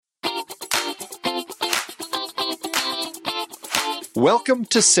Welcome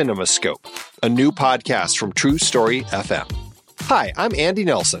to CinemaScope, a new podcast from True Story FM. Hi, I'm Andy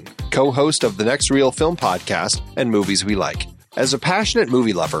Nelson, co-host of the Next Reel Film podcast and Movies We Like. As a passionate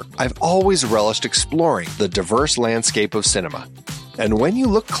movie lover, I've always relished exploring the diverse landscape of cinema. And when you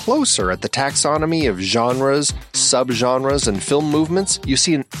look closer at the taxonomy of genres, subgenres, and film movements, you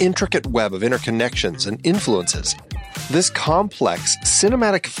see an intricate web of interconnections and influences. This complex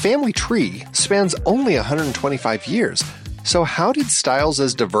cinematic family tree spans only 125 years. So how did styles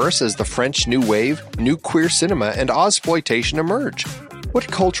as diverse as the French New Wave, New Queer Cinema, and Ozploitation emerge? What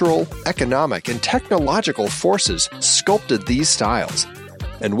cultural, economic, and technological forces sculpted these styles?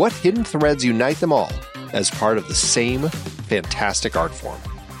 And what hidden threads unite them all as part of the same fantastic art form?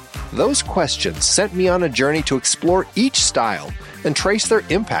 Those questions sent me on a journey to explore each style and trace their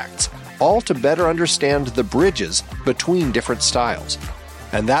impacts, all to better understand the bridges between different styles.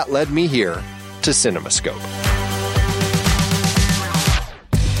 And that led me here to CinemaScope.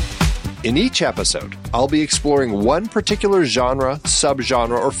 In each episode, I'll be exploring one particular genre,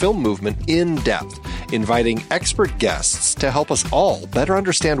 subgenre, or film movement in depth, inviting expert guests to help us all better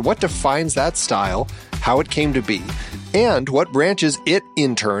understand what defines that style, how it came to be, and what branches it,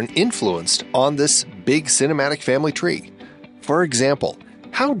 in turn, influenced on this big cinematic family tree. For example,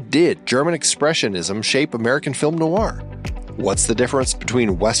 how did German Expressionism shape American film noir? What's the difference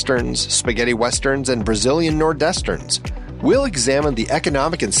between Westerns, spaghetti Westerns, and Brazilian Nordwesterns? We'll examine the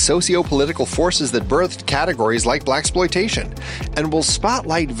economic and socio-political forces that birthed categories like blaxploitation, and we'll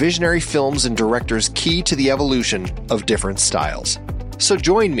spotlight visionary films and directors key to the evolution of different styles. So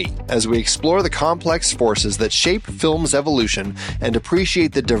join me as we explore the complex forces that shape film's evolution and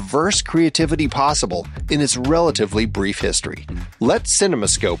appreciate the diverse creativity possible in its relatively brief history. Let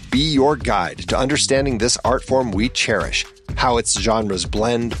CinemaScope be your guide to understanding this art form we cherish, how its genres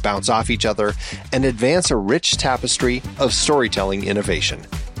blend, bounce off each other, and advance a rich tapestry of storytelling innovation.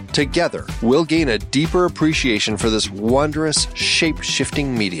 Together, we'll gain a deeper appreciation for this wondrous,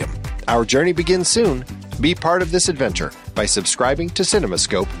 shape-shifting medium. Our journey begins soon. Be part of this adventure by subscribing to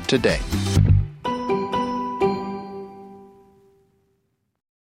CinemaScope today.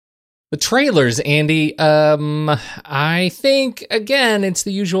 The trailers, Andy, I think, again, it's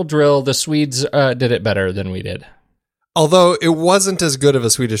the usual drill. The Swedes did it better than we did. Although it wasn't as good of a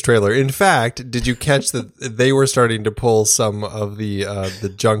Swedish trailer. In fact, did you catch that they were starting to pull some of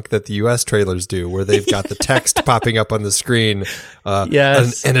the junk that the U.S. trailers do, where they've got the text popping up on the screen,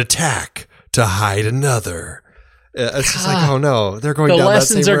 yes. an attack to hide another. It's just like, oh no, they're going down that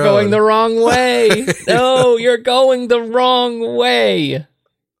same road. The lessons are going the wrong way. No, you're going the wrong way.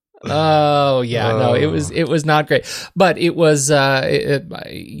 Oh yeah, no, it was not great, but it was it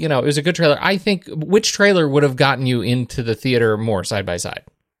was a good trailer. I think, which trailer would have gotten you into the theater more side by side?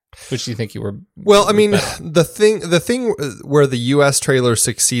 Which do you think you were? Well, I mean, better? the thing where the U.S. trailer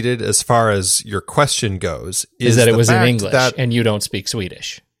succeeded, as far as your question goes, is that it was in English and you don't speak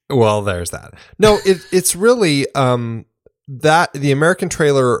Swedish. Well, there's that. No, it's really that the American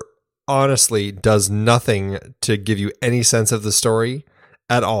trailer honestly does nothing to give you any sense of the story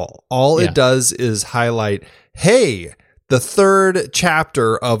at all. All it does is highlight, hey, the third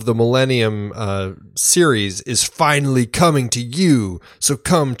chapter of the Millennium series is finally coming to you, so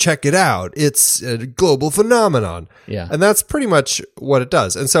come check it out. It's a global phenomenon. Yeah. And that's pretty much what it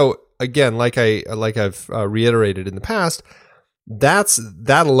does. And so, again, like I've reiterated in the past, that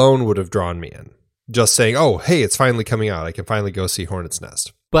alone would have drawn me in. Just saying, oh, hey, it's finally coming out. I can finally go see Hornet's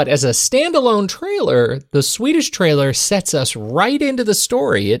Nest. But as a standalone trailer, the Swedish trailer sets us right into the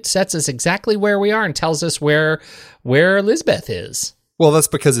story. It sets us exactly where we are and tells us where Lisbeth is. Well, that's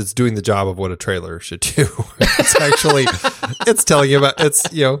because it's doing the job of what a trailer should do. It's actually, it's telling you about,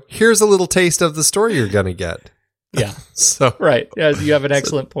 here's a little taste of the story you're going to get. Yeah. So right. Yeah, you have an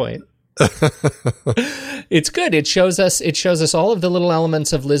excellent point. It's good. It shows us all of the little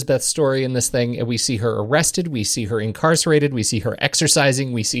elements of Lisbeth's story in this thing. We see her arrested, we see her incarcerated, we see her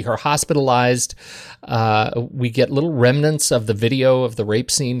exercising, we see her hospitalized. We get little remnants of the video of the rape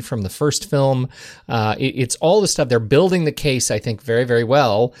scene from the first film. It's all the stuff. They're building the case, I think, very, very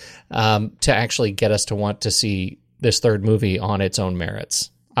well, to actually get us to want to see this third movie on its own merits.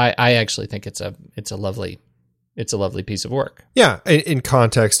 I actually think it's a lovely piece of work. Yeah, in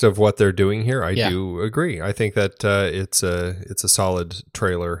context of what they're doing here, I do agree. I think that it's a solid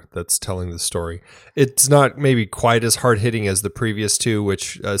trailer that's telling the story. It's not maybe quite as hard hitting as the previous two,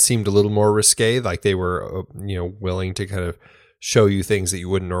 which seemed a little more risque. Like they were, willing to kind of show you things that you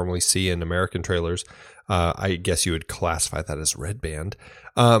wouldn't normally see in American trailers. I guess you would classify that as red band.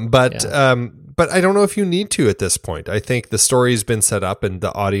 But I don't know if you need to at this point. I think the story's been set up and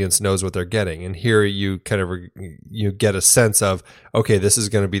the audience knows what they're getting. And here you kind of you get a sense of, okay, this is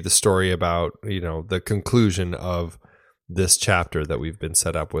going to be the story about, the conclusion of this chapter that we've been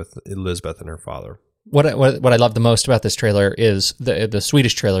set up with Elizabeth and her father. What I love the most about this trailer is the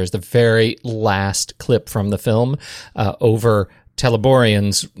Swedish trailer is the very last clip from the film over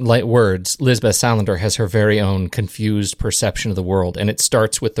Teleborian's words. Lisbeth Salander has her very own confused perception of the world, and it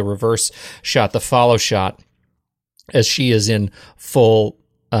starts with the reverse shot, the follow shot, as she is in full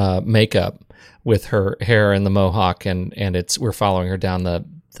makeup with her hair and the mohawk, and we're following her down the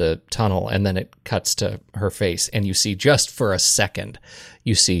tunnel, and then it cuts to her face, and you see just for a second,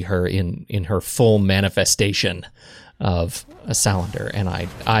 you see her in her full manifestation of a Salander, and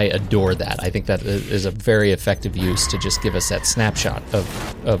I adore that. I think that is a very effective use to just give us that snapshot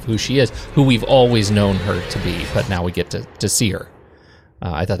of who she is, who we've always known her to be, but now we get to see her.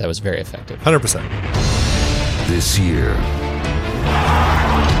 I thought that was very effective. 100%. This year,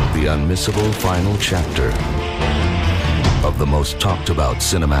 the unmissable final chapter of the most talked about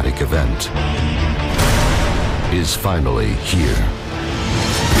cinematic event is finally here.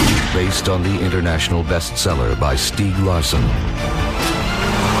 Based on the international bestseller by Stieg Larsson.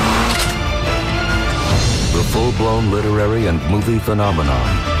 The full-blown literary and movie phenomenon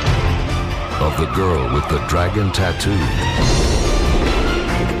of The Girl with the Dragon Tattoo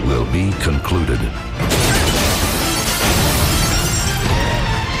will be concluded.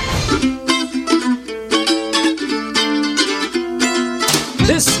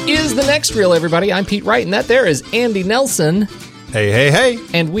 This is The Next Reel, everybody. I'm Pete Wright, and that there is Andy Nelson. Hey.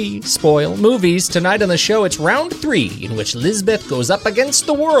 And we spoil movies. Tonight on the show, it's round 3, in which Lisbeth goes up against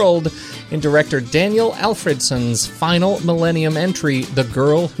the world in director Daniel Alfredson's final Millennium entry, The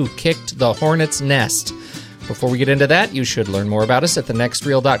Girl Who Kicked the Hornet's Nest. Before we get into that, you should learn more about us at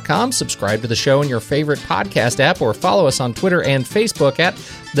thenextreel.com, subscribe to the show in your favorite podcast app, or follow us on Twitter and Facebook at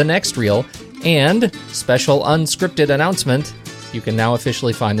The Next Reel. And, special unscripted announcement, you can now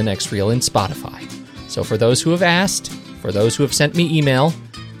officially find The Next Reel in Spotify. So for those who have asked, for those who have sent me email,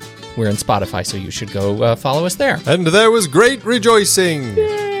 we're in Spotify, so you should go follow us there. And there was great rejoicing!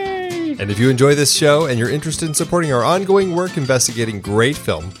 Yay! And if you enjoy this show and you're interested in supporting our ongoing work investigating great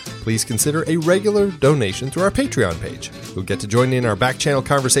film, please consider a regular donation through our Patreon page. You'll get to join in our back channel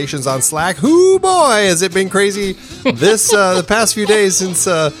conversations on Slack. Hoo boy, has it been crazy this the past few days since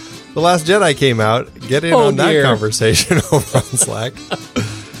The Last Jedi came out. Get in on that conversation over on Slack.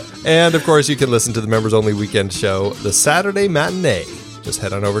 And, of course, you can listen to the members-only weekend show, The Saturday Matinee. Just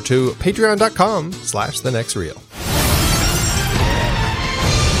head on over to patreon.com/thenextreel.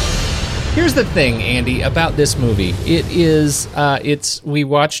 Here's the thing, Andy, about this movie. We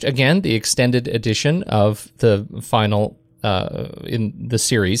watched, again, the extended edition of the final in the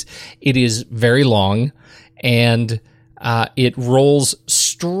series. It is very long, and it rolls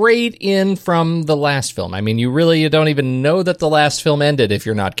straight in from the last film. I mean, you don't even know that the last film ended if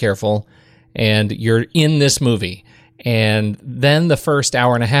you're not careful, and you're in this movie. And then the first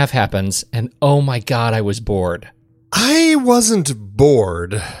hour and a half happens, and oh my God, I was bored. I wasn't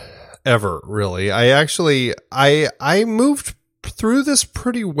bored ever, really. I moved through this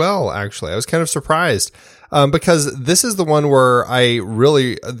pretty well, actually. I was kind of surprised. Because this is the one where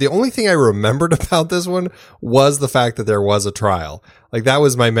the only thing I remembered about this one was the fact that there was a trial. Like, that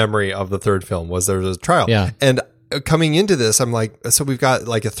was my memory of the third film, was there was a trial. Yeah. And coming into this, I'm like, so we've got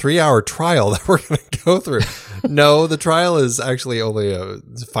like a 3-hour trial that we're going to go through. No, the trial is actually only a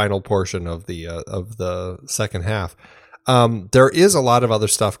final portion of the second half. There is a lot of other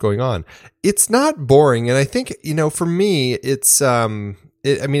stuff going on. It's not boring. And I think, for me, it's, I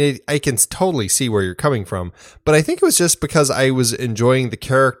can totally see where you're coming from, but I think it was just because I was enjoying the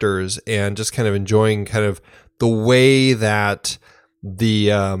characters and just kind of enjoying kind of the way that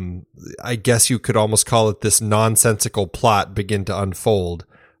the, I guess you could almost call it this nonsensical plot begin to unfold,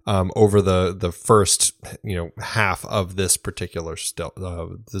 over the first, half of this particular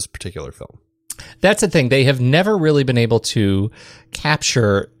film. That's the thing. They have never really been able to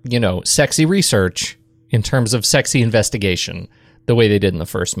capture, sexy research in terms of sexy investigation the way they did in the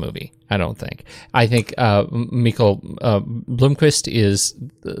first movie, I don't think. I think Mikael Blomkvist is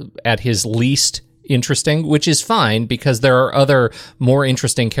at his least interesting, which is fine because there are other more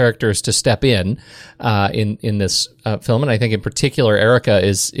interesting characters to step in this film. And I think in particular, Erica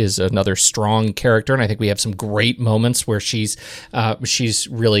is another strong character. And I think we have some great moments where she's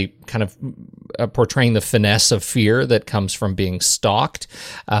really kind of portraying the finesse of fear that comes from being stalked.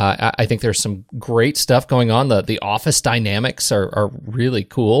 I think there's some great stuff going on. The office dynamics are really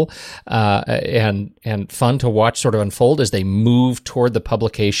cool and fun to watch sort of unfold as they move toward the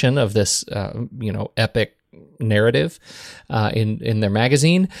publication of this epic narrative in their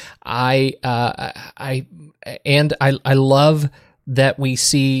magazine. I love that we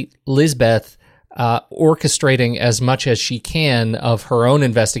see Lisbeth orchestrating as much as she can of her own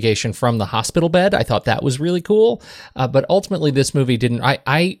investigation from the hospital bed. I thought that was really cool. But ultimately, this movie didn't.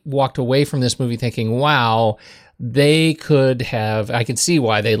 I walked away from this movie thinking, wow, they could have. I can see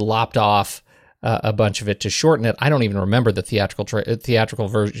why they lopped off a bunch of it to shorten it. I don't even remember the theatrical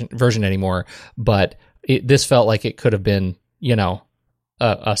version anymore. But this felt like it could have been,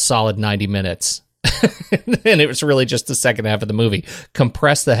 a solid 90 minutes. And it was really just the second half of the movie.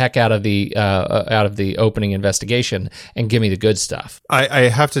 Compress the heck out of the opening investigation and give me the good stuff. I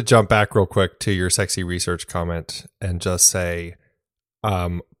have to jump back real quick to your sexy research comment and just say,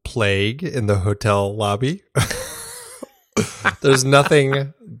 plague in the hotel lobby. There's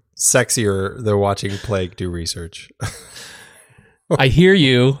nothing sexier than watching Plague do research. I hear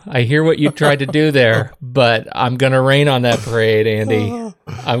you. I hear what you tried to do there, but I'm going to rain on that parade, Andy.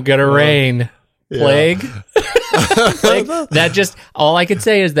 I'm going to rain. Plague. Plague. That just, all I can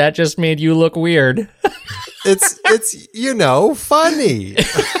say is that just made you look weird. It's funny.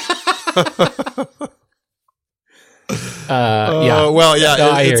 Yeah. Well, yeah.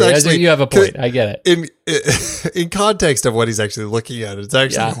 No, I hear it's you. actually, You have a point. I get it. In context of what he's actually looking at, it's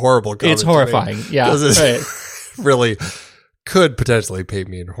actually horrible. It's horrifying. Yeah. Right. Really could potentially paint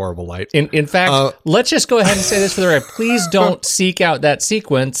me in a horrible light. In fact, let's just go ahead and say this for the record. Please don't seek out that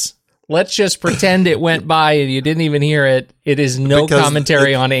sequence. Let's just pretend it went by and you didn't even hear it. It is no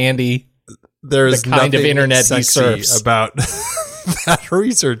commentary on Andy. There's the kind of internet he surfs about that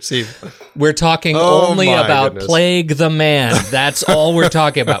research scene. We're talking only about Plague the Man. That's all we're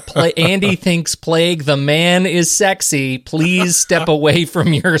talking about. Andy thinks Plague the Man is sexy. Please step away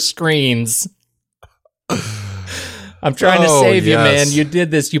from your screens. I'm trying to save you, man. You did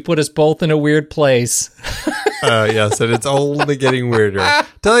this. You put us both in a weird place. Yes, and it's only getting weirder.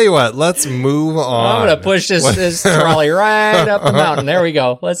 Tell you what, let's move on. I'm going to push this trolley right up the mountain. There we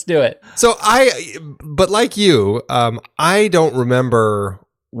go. Let's do it. So but like you, I don't remember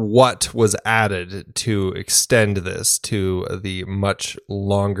what was added to extend this to the much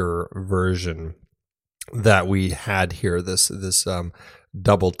longer version that we had here. This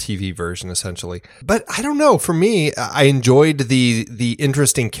double TV version, essentially. But I don't know. For me, I enjoyed the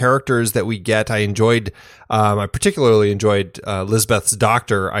interesting characters that we get. I particularly enjoyed Lisbeth's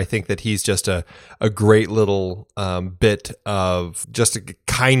doctor. I think that he's just a great little bit of just a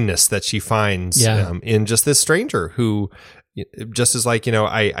kindness that she finds in just this stranger who just is like,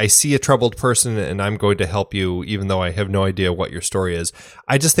 I see a troubled person and I'm going to help you, even though I have no idea what your story is.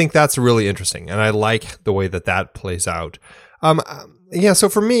 I just think that's really interesting. And I like the way that plays out. Yeah, so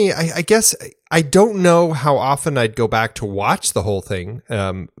for me, I guess I don't know how often I'd go back to watch the whole thing.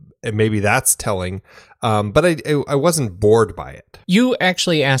 And maybe that's telling. But I wasn't bored by it. You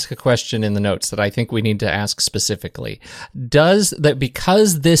actually ask a question in the notes that I think we need to ask specifically. Because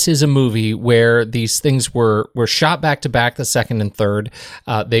this is a movie where these things were shot back to back, the second and third,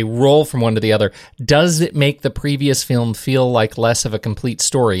 they roll from one to the other, does it make the previous film feel like less of a complete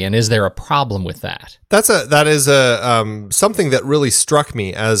story? And is there a problem with that? That is something that really struck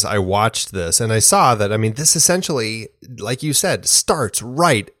me as I watched this. And I saw that, this essentially, like you said, starts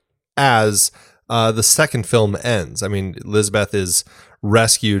right as the second film ends. Lisbeth is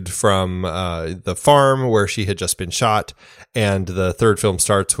rescued from the farm where she had just been shot, and the third film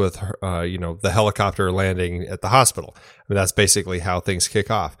starts with her, the helicopter landing at the hospital. That's basically how things kick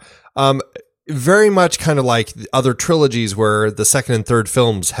off. Very much kind of like the other trilogies where the second and third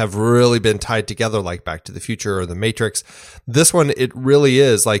films have really been tied together, like Back to the Future or The Matrix. This one, it really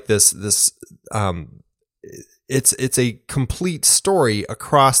is like this. It's a complete story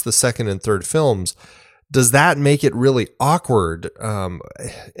across the second and third films. Does that make it really awkward? And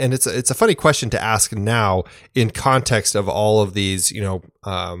it's a funny question to ask now in context of all of these,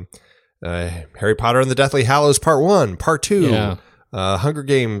 Harry Potter and the Deathly Hallows Part 1, Part 2, Hunger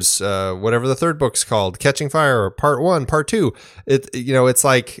Games, whatever the third book's called, Catching Fire, Part 1, Part 2. They're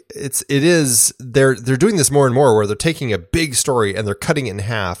doing this more and more where they're taking a big story and they're cutting it in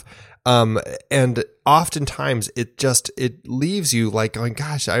half. And oftentimes it leaves you like going,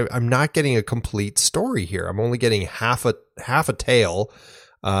 gosh, I'm not getting a complete story here. I'm only getting half a tale.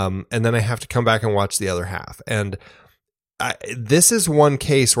 And then I have to come back and watch the other half. And this is one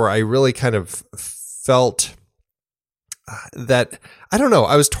case where I really kind of felt that I don't know.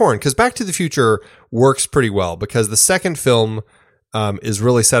 I was torn because Back to the Future works pretty well because the second film is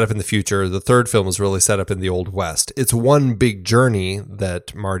really set up in the future. The third film is really set up in the Old West. It's one big journey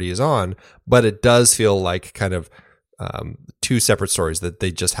that Marty is on, but it does feel like kind of two separate stories that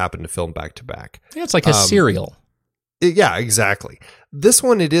they just happen to film back to back. Yeah, it's like a serial. Yeah, exactly. This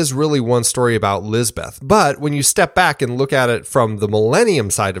one, it is really one story about Lisbeth. But when you step back and look at it from the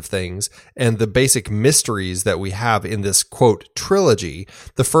Millennium side of things and the basic mysteries that we have in this, quote, trilogy,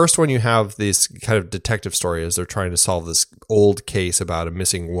 the first one you have this kind of detective story as they're trying to solve this old case about a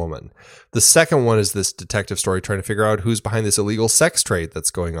missing woman. The second one is this detective story trying to figure out who's behind this illegal sex trade that's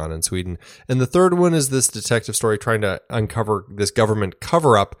going on in Sweden. And the third one is this detective story trying to uncover this government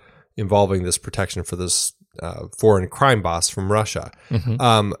cover-up involving this protection for this foreign crime boss from Russia.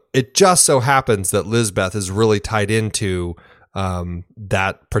 Mm-hmm. It just so happens that Lisbeth is really tied into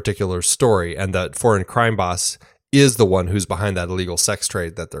that particular story, and that foreign crime boss is the one who's behind that illegal sex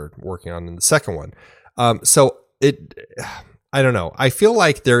trade that they're working on in the second one. I don't know. I feel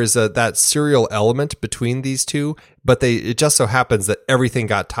like there is that serial element between these two, but it just so happens that everything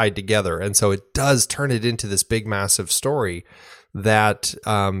got tied together, and so it does turn it into this big, massive story that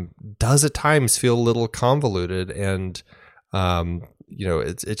does at times feel a little convoluted, and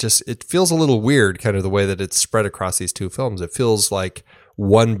it feels a little weird, kind of the way that it's spread across these two films. It feels like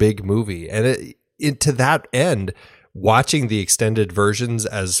one big movie, and to that end, watching the extended versions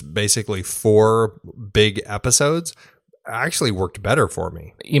as basically 4 big episodes actually worked better for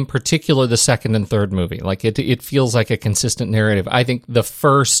me. In particular, the second and third movie. Like it feels like a consistent narrative. I think the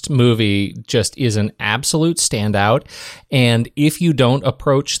first movie just is an absolute standout. And if you don't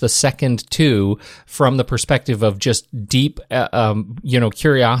approach the second two from the perspective of just deep,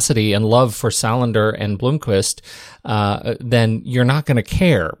 curiosity and love for Salander and Blomkvist, then you're not going to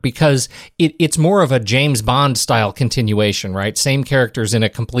care, because it's more of a James Bond style continuation, right? Same characters in a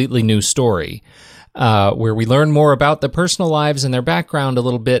completely new story. Where we learn more about their personal lives and their background a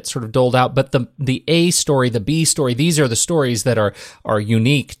little bit, sort of doled out. But the A story, the B story, these are the stories that are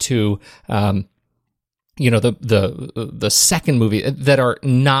unique to, the second movie, that are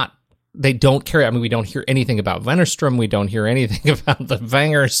not, they don't carry. I mean, we don't hear anything about Wennerstrom. We don't hear anything about the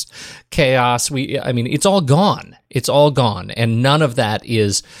Wengers chaos. It's all gone. It's all gone, and none of that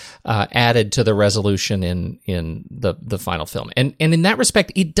is added to the resolution in the final film. And in that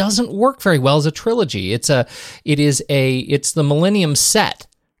respect, it doesn't work very well as a trilogy. It's the Millennium set,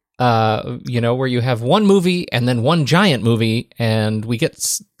 where you have one movie and then one giant movie, and we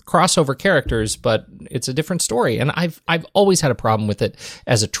get crossover characters, but it's a different story. And I've always had a problem with it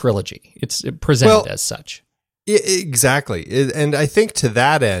as a trilogy. It's presented as such. Exactly. And I think to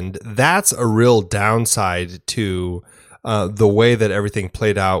that end, that's a real downside to the way that everything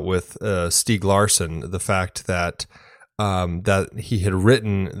played out with Stieg Larsson. The fact that that he had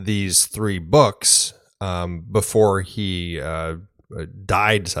written these 3 books before he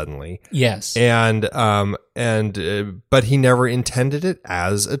died suddenly. Yes. But he never intended it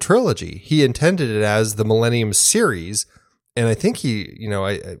as a trilogy. He intended it as the Millennium series, and I think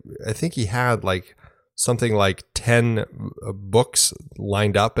I think he had like something like 10 books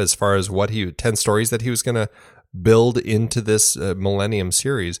lined up as far as 10 stories that he was going to build into this Millennium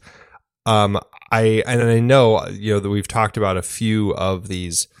series. I know that we've talked about a few of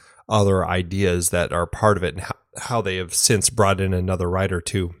these other ideas that are part of it, and how they have since brought in another writer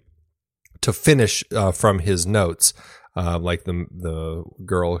to finish from his notes, like the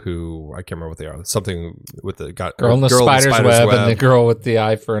girl who, I can't remember what they are, something with the girl in the spider's web, and the girl with the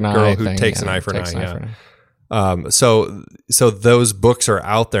eye for an eye, girl who takes an eye for an eye. So those books are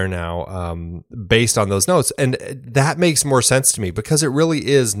out there now, based on those notes, and that makes more sense to me because it really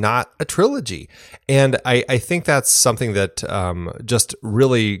is not a trilogy, and I think that's something that just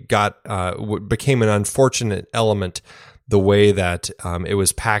really became an unfortunate element, the way that it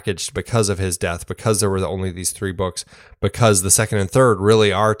was packaged because of his death, because there were only these 3 books, because the second and third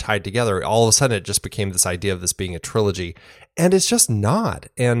really are tied together. All of a sudden, it just became this idea of this being a trilogy. And it's just not.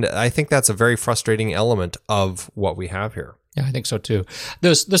 And I think that's a very frustrating element of what we have here. Yeah, I think so too.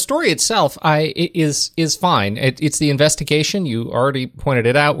 The story itself is fine. It's the investigation. You already pointed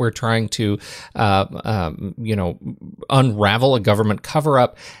it out. We're trying to unravel a government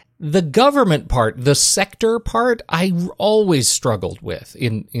cover-up. The government part, the sector part, I always struggled with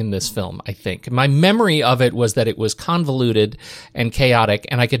in this film, I think. My memory of it was that it was convoluted and chaotic,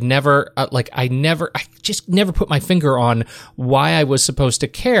 and I could never, I just never put my finger on why I was supposed to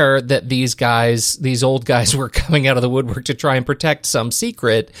care that these old guys were coming out of the woodwork to try and protect some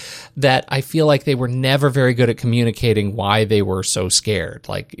secret, that I feel like they were never very good at communicating why they were so scared.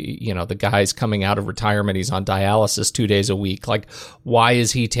 Like, the guy's coming out of retirement, he's on dialysis 2 days a week. Like, why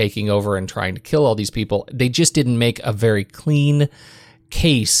is he taking over and trying to kill all these people? They just didn't make a very clean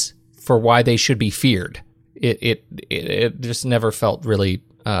case for why they should be feared. It just never felt really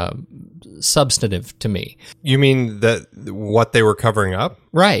substantive to me. You mean that what they were covering up?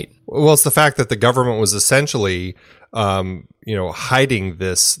 Right. Well, it's the fact that the government was essentially, hiding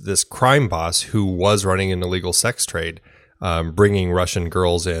this crime boss who was running an illegal sex trade, bringing Russian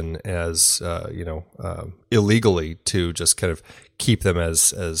girls in as, illegally to just kind of keep them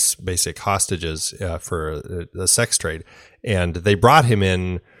as basic hostages for a sex trade. And they brought him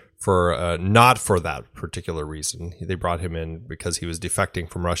in for not for that particular reason. They brought him in because he was defecting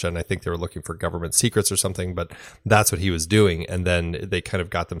from Russia, and I think they were looking for government secrets or something, but that's what he was doing. And then they kind of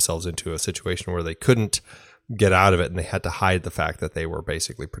got themselves into a situation where they couldn't get out of it, and they had to hide the fact that they were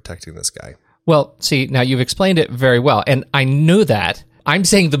basically protecting this guy. Well, see, now you've explained it very well, and I knew that. I'm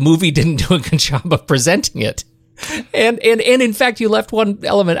saying the movie didn't do a good job of presenting it. And in fact, you left one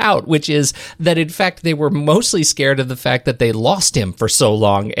element out, which is that, in fact, they were mostly scared of the fact that they lost him for so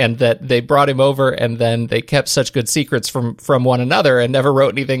long, and that they brought him over and then they kept such good secrets from one another and never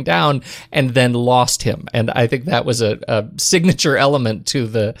wrote anything down and then lost him. And I think that was a signature element to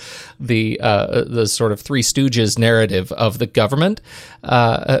the sort of Three Stooges narrative of the government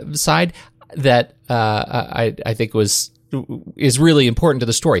side that I think is really important to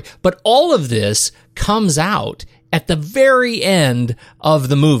the story. But all of this comes out at the very end of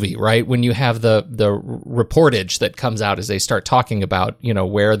the movie, right? When you have the reportage that comes out as they start talking about,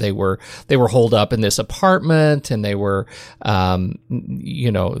 where they were holed up in this apartment, and they were, they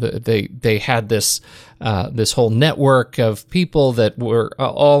had this whole network of people that were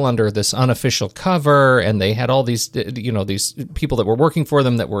all under this unofficial cover, and they had all these, these people that were working for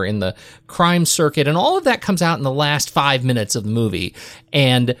them that were in the crime circuit, and all of that comes out in the last 5 minutes of the movie.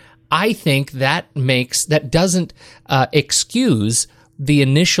 And I think that doesn't excuse the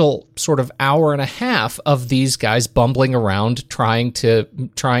initial sort of hour and a half of these guys bumbling around trying to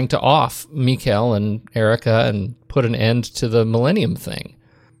off Mikhail and Erica and put an end to the Millennium thing.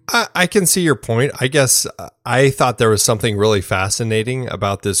 I can see your point. I guess I thought there was something really fascinating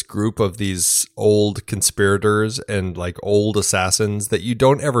about this group of these old conspirators and like old assassins that you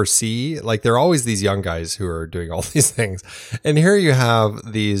don't ever see. Like, there are always these young guys who are doing all these things. And here you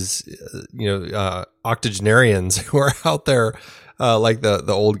have these, octogenarians who are out there, like the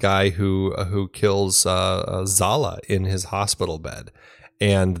old guy who kills Zala in his hospital bed,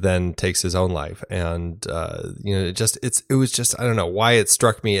 and then takes his own life. And, it was just, I don't know why it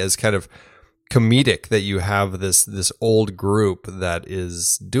struck me as kind of comedic that you have this old group that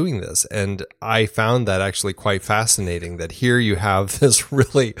is doing this. And I found that actually quite fascinating, that here you have this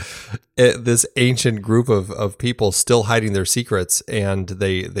this ancient group of people still hiding their secrets, and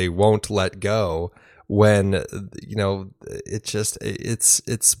they won't let go when,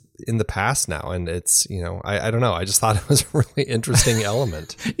 it's in the past now, and it's, I don't know. I just thought it was a really interesting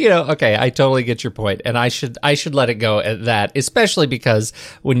element. Okay, I totally get your point, and I should let it go at that, especially because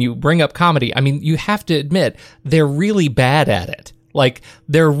when you bring up comedy, I mean, you have to admit they're really bad at it. Like,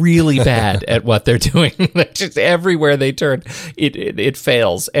 they're really bad at what they're doing. Just everywhere they turn, it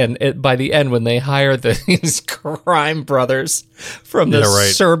fails. And by the end, when they hire these crime brothers from the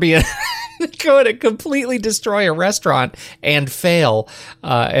Serbian go in and completely destroy a restaurant and fail,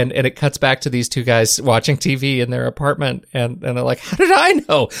 and it cuts back to these two guys watching TV in their apartment, and they're like, how did I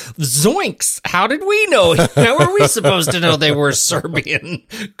know? Zoinks! How did we know? How were we supposed to know they were Serbian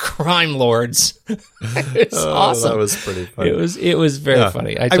crime lords? It's awesome. That was pretty funny. It was very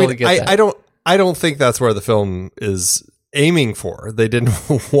funny. I totally get that. I don't think that's where the film is aiming for. They didn't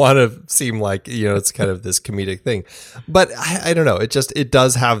want to seem like, it's kind of this comedic thing, but I don't know. It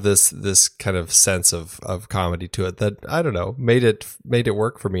does have this kind of sense of comedy to it that, I don't know, made it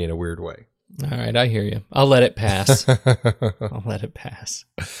work for me in a weird way. All right, I hear you. I'll let it pass.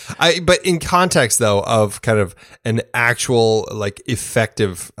 But in context though of kind of an actual like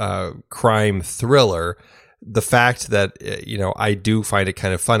effective crime thriller, the fact that, I do find it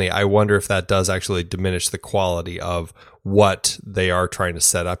kind of funny. I wonder if that does actually diminish the quality of what they are trying to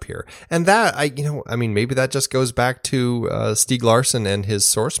set up here. And that, maybe that just goes back to Stieg Larsson and his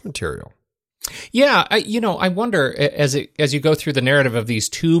source material. Yeah, I wonder as you go through the narrative of these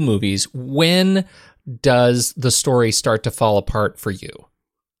two movies, when does the story start to fall apart for you?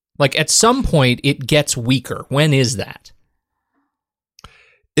 Like at some point it gets weaker. When is that?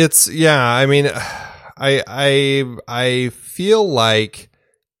 I mean, I feel like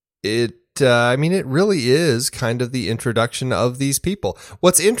it. It really is kind of the introduction of these people.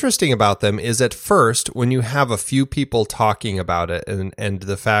 What's interesting about them is at first, when you have a few people talking about it and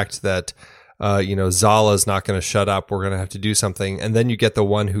the fact that, Zala's not going to shut up, we're going to have to do something. And then you get the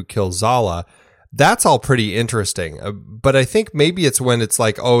one who kills Zala. That's all pretty interesting. But I think maybe it's when it's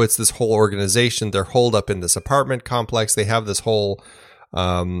like, oh, it's this whole organization. They're holed up in this apartment complex. They have this whole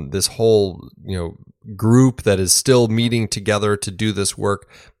group that is still meeting together to do this work.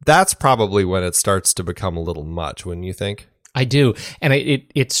 That's probably when it starts to become a little much, wouldn't you think? I do, and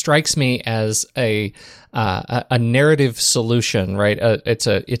it strikes me as a narrative solution, right? It's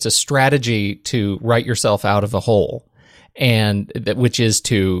a strategy to write yourself out of a hole, and which is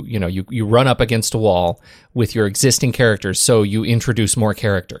to you run up against a wall with your existing characters, so you introduce more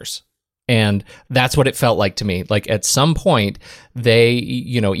characters. And that's what it felt like to me. Like at some point, they,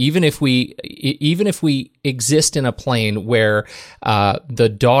 even if we exist in a plane where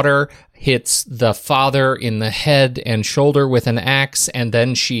the daughter hits the father in the head and shoulder with an axe, and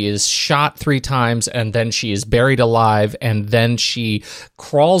then she is shot 3 times, and then she is buried alive, and then she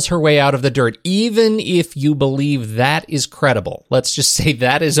crawls her way out of the dirt. Even if you believe that is credible, let's just say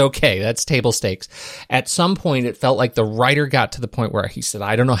that is okay. That's table stakes. At some point, it felt like the writer got to the point where he said,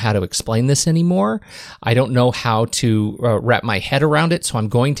 I don't know how to explain this anymore. I don't know how to wrap my head around it, so I'm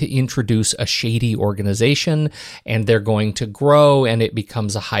going to introduce a shady organization, and they're going to grow, and it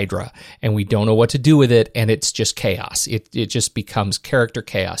becomes a hydra. And we don't know what to do with it, and it's just chaos. It just becomes character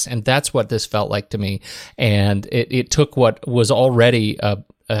chaos, and that's what this felt like to me. And it took what was already a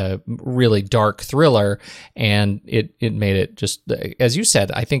really dark thriller, and it made it just, as you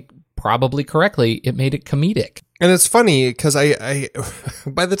said, I think probably correctly, it made it comedic. And it's funny because I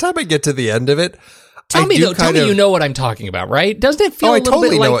by the time I get to the end of it, tell me you know what I'm talking about, right? Doesn't it feel a little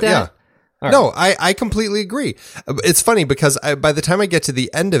bit like that? Yeah. Right. No, I completely agree. It's funny because by the time I get to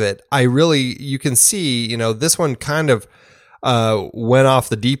the end of it, you can see, this one kind of went off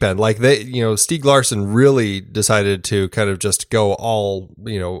the deep end. Like Stieg Larsson really decided to kind of just go all,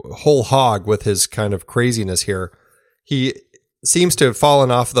 whole hog with his kind of craziness here. He seems to have fallen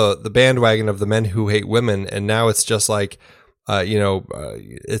off the bandwagon of the men who hate women, and now it's just like,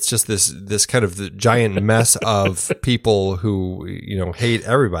 it's just this kind of giant mess of people who hate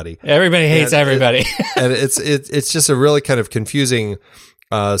everybody. Everybody hates everybody, and it's just a really kind of confusing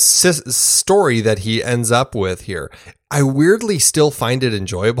story that he ends up with here. I weirdly still find it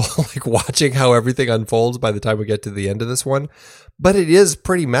enjoyable, like watching how everything unfolds by the time we get to the end of this one, but it is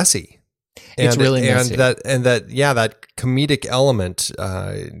pretty messy. It's really messy, that comedic element,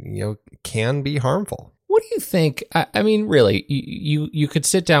 can be harmful. What do you think? I mean, really, you could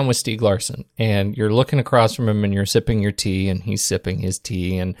sit down with Stieg Larsson and you're looking across from him and you're sipping your tea and he's sipping his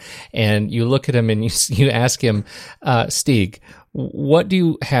tea and you look at him and you ask him, Stieg, what do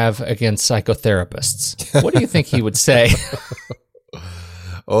you have against psychotherapists? What do you think he would say?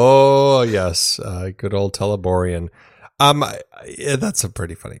 Oh, yes. Good old Teleborian. That's a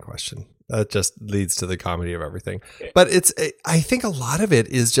pretty funny question. That just leads to the comedy of everything. But I think a lot of it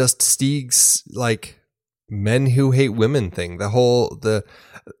is just Stieg's like men who hate women thing.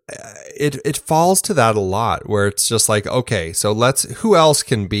 It falls to that a lot, where it's just like, okay, so who else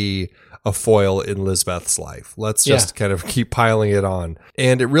can be a foil in Lisbeth's life? Let's just kind of keep piling it on.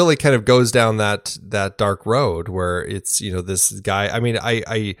 And it really kind of goes down that dark road where it's, this guy. I mean,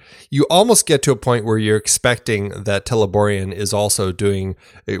 you almost get to a point where you're expecting that Teleborian is also doing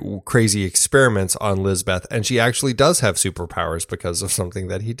crazy experiments on Lisbeth, and she actually does have superpowers because of something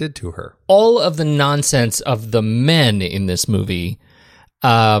that he did to her. All of the nonsense of the men in this movie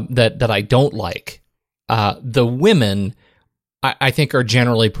that I don't like, the women I think are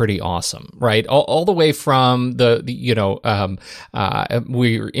generally pretty awesome, right? All the way from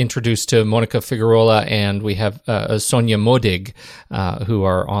we're introduced to Monica Figueroa, and we have Sonia Modig, who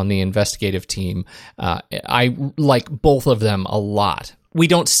are on the investigative team. I like both of them a lot. We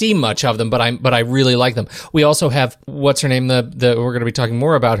don't see much of them, but I really like them. We also have, what's her name? We're going to be talking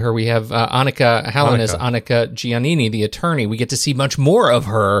more about her. We have Annika Hallen as Annika Giannini, the attorney. We get to see much more of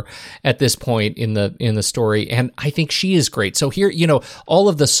her at this point in the story, and I think she is great. So here, all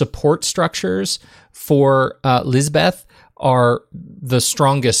of the support structures for Lisbeth are the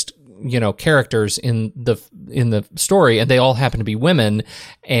strongest characters in the story, and they all happen to be women,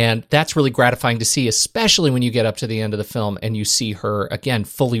 and that's really gratifying to see, especially when you get up to the end of the film and you see her again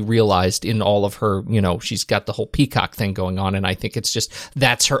fully realized in all of her, she's got the whole peacock thing going on, and I think it's just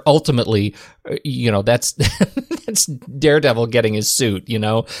that's her ultimately, that's that's Daredevil getting his suit,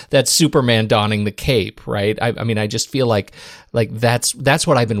 that's Superman donning the cape, right? I mean, I just feel like that's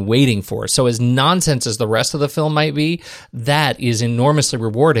what I've been waiting for. So as nonsense as the rest of the film might be, that is enormously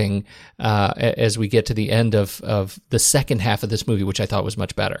rewarding as we get to the end of the second half of this movie, which I thought was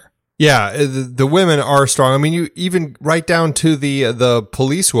much better. Yeah, the women are strong. I mean, you even right down to the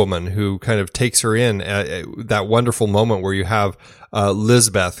policewoman who kind of takes her in that wonderful moment where you have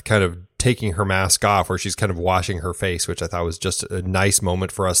Lisbeth kind of taking her mask off, where she's kind of washing her face, which I thought was just a nice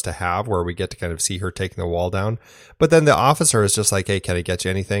moment for us to have, where we get to kind of see her taking the wall down. But then the officer is just like, hey, can I get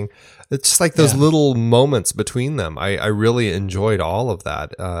you anything? It's just like those little moments between them. I really enjoyed all of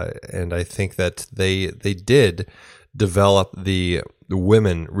that. And I think that they did develop the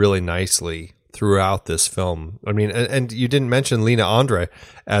women really nicely throughout this film. I mean, and you didn't mention Lena Andre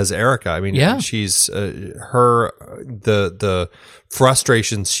as Erica. I mean, she's the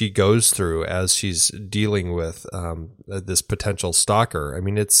frustrations she goes through as she's dealing with this potential stalker. I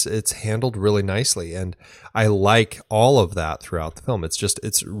mean, it's handled really nicely, and I like all of that throughout the film.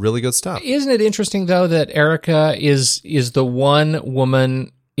 It's really good stuff. Isn't it interesting though that Erica is the one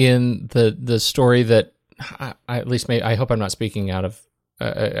woman in the story that I hope I'm not speaking out of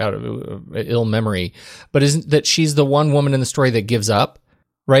ill memory, but isn't that she's the one woman in the story that gives up,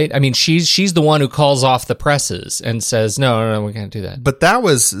 right? I mean, she's the one who calls off the presses and says, no, we can't do that. But that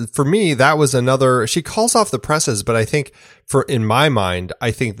was, for me, that was another, she calls off the presses, but I think in my mind,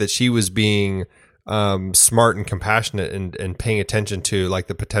 I think that she was being smart and compassionate and paying attention to like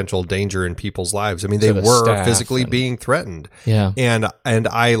the potential danger in people's lives. I mean, they were physically being threatened. Yeah. And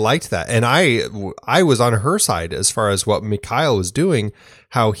I liked that. And I was on her side as far as what Mikhail was doing,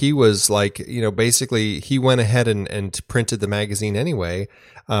 how he was like, basically he went ahead and printed the magazine anyway.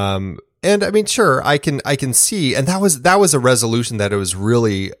 And I mean, sure, I can see, and that was a resolution that I was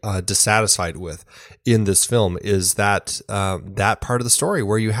really dissatisfied with in this film, is that that part of the story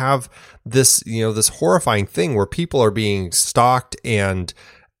where you have this this horrifying thing where people are being stalked and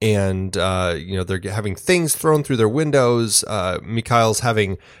they're having things thrown through their windows. Mikhail's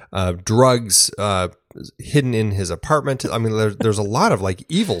having drugs hidden in his apartment. I mean, there's a lot of like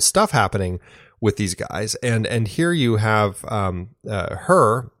evil stuff happening with these guys, and here you have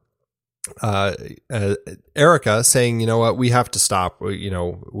her. Erica saying, you know what, we have to stop.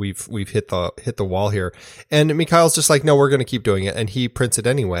 We've hit the wall here, and Mikhail's just like, no, we're going to keep doing it, and he prints it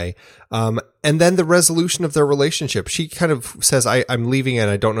anyway. And then the resolution of their relationship, she kind of says, I'm leaving and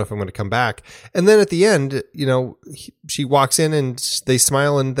I don't know if I'm going to come back. And then at the end, she walks in and they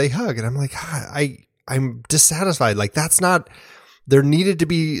smile and they hug, and I'm like, I'm dissatisfied. Like, that's not. There needed to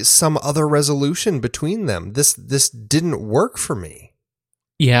be some other resolution between them. This didn't work for me.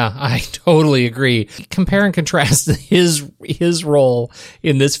 Yeah, I totally agree. Compare and contrast his role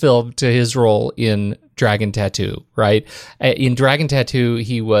in this film to his role in Dragon Tattoo, right? In Dragon Tattoo,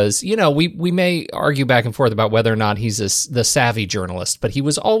 he was, we may argue back and forth about whether or not he's the savvy journalist, but he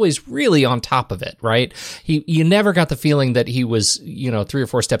was always really on top of it, right? You never got the feeling that he was, 3 or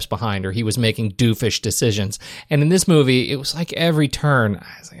 4 steps behind, or he was making doofish decisions. And in this movie, it was like every turn,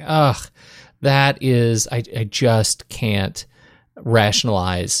 I was like, ugh, I just can't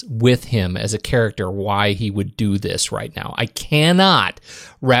rationalize with him as a character why he would do this right now. I cannot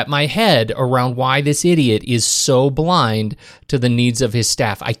wrap my head around why this idiot is so blind to the needs of his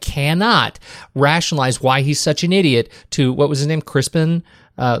staff. I cannot rationalize why he's such an idiot to, what was his name? Crispin,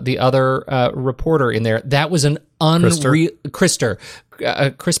 the other reporter in there. That was an unreal... Krister.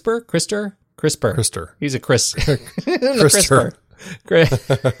 Krister. He's a Chris. Krister.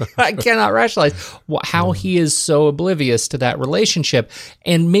 I cannot rationalize how he is so oblivious to that relationship.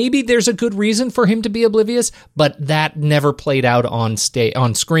 And maybe there's a good reason for him to be oblivious, but that never played out on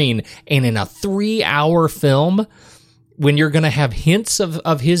screen. And in a 3-hour film, when you're going to have hints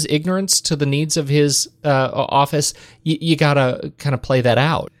of his ignorance to the needs of his office, you got to kind of play that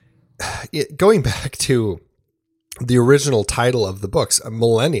out. Going back to the original title of the books,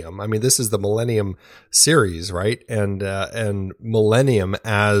 Millennium. I mean, this is the Millennium series, right? And Millennium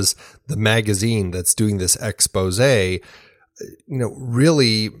as the magazine that's doing this expose,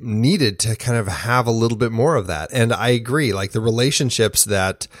 really needed to kind of have a little bit more of that. And I agree, like the relationships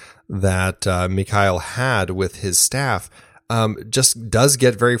that Mikhail had with his staff, just does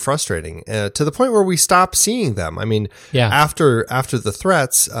get very frustrating to the point where we stop seeing them. I mean, after the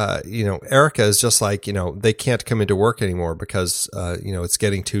threats, Erica is just like, they can't come into work anymore because, it's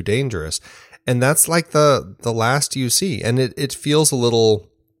getting too dangerous. And that's like the last you see. And it feels a little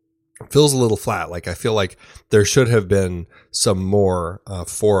flat. Like I feel like there should have been some more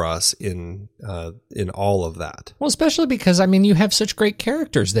for us in all of that. Well, especially because you have such great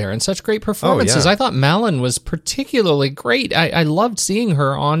characters there and such great performances. I thought Malin was particularly great. I loved seeing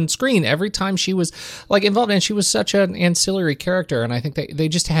her on screen every time she was involved, and she was such an ancillary character. And I think they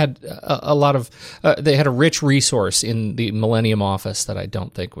just had a lot of they had a rich resource in the Millennium Office that I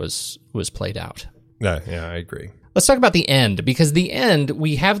don't think was played out. Yeah, I agree. Let's talk about the end, because the end,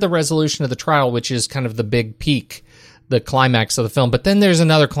 we have the resolution of the trial, which is kind of the big peak, the climax of the film, but then there's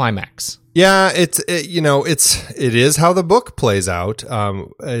another climax. Yeah, it is how the book plays out.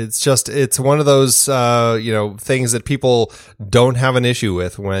 It's one of those things that people don't have an issue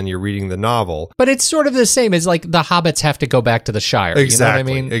with when you're reading the novel. But it's sort of the same as like the hobbits have to go back to the Shire. Exactly. You know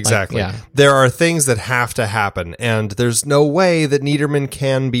what I mean? Exactly. There are things that have to happen, and there's no way that Niederman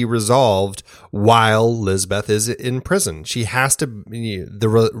can be resolved while Lisbeth is in prison. She has to.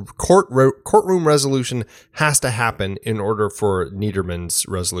 The courtroom resolution has to happen in order for Niederman's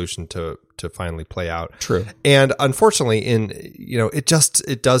resolution to finally play out. True. And unfortunately,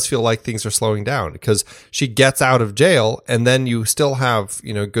 it does feel like things are slowing down, because she gets out of jail, and then you still have,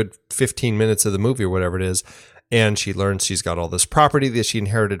 good 15 minutes of the movie or whatever it is, and she learns she's got all this property that she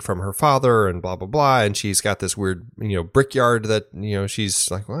inherited from her father and blah, blah, blah, and she's got this weird, brickyard that, she's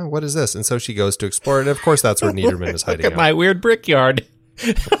like, well, what is this? And so she goes to explore it, and of course that's where Niederman is hiding Look at my weird brickyard.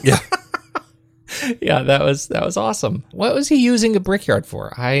 Yeah. Yeah, that was awesome. What was he using a brickyard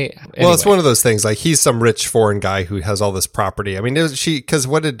for? Anyway. Well, it's one of those things. Like, he's some rich foreign guy who has all this property. I mean, because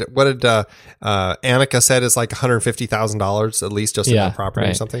what did Annika said is like $150,000 at least just in the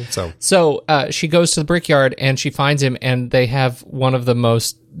property or something. So she goes to the brickyard and she finds him, and they have one of the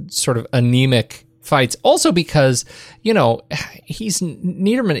most sort of anemic fights. Also because Niederman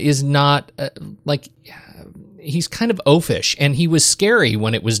is not he's kind of oafish, and he was scary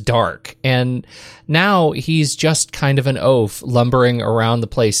when it was dark. And now he's just kind of an oaf lumbering around the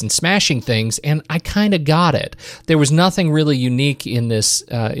place and smashing things. And I kind of got it. There was nothing really unique in this,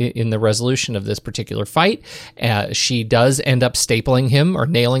 in the resolution of this particular fight. She does end up stapling him or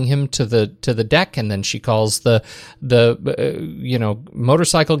nailing him to the deck. And then she calls the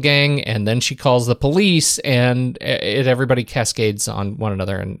motorcycle gang, and then she calls the police, and everybody cascades on one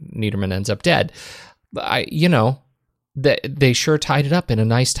another, and Niederman ends up dead. They sure tied it up in a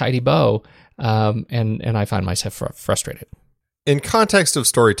nice, tidy bow, and I find myself frustrated. In context of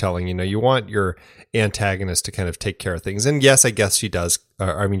storytelling, you want your antagonist to kind of take care of things. And yes, I guess she does.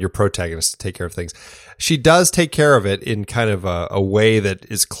 Your protagonist to take care of things. She does take care of it in kind of a way that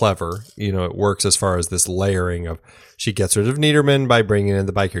is clever. It works as far as this layering of, she gets rid of Niederman by bringing in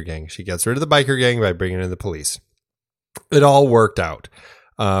the biker gang. She gets rid of the biker gang by bringing in the police. It all worked out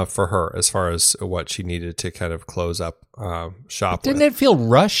for her as far as what she needed to kind of close up shop. Didn't it feel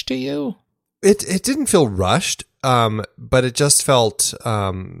rushed to you? It didn't feel rushed, but it just felt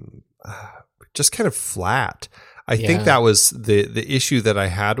just kind of flat. I think that was the issue that I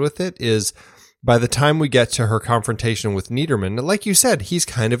had with it, is by the time we get to her confrontation with Niederman, like you said, he's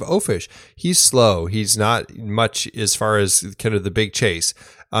kind of oafish. He's slow. He's not much as far as kind of the big chase.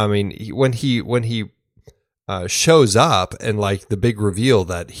 I mean, when he shows up and like the big reveal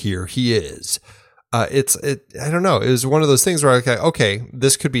that here he is, I don't know. It was one of those things where okay,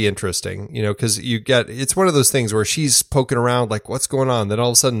 this could be interesting, because it's one of those things where she's poking around like, what's going on? Then all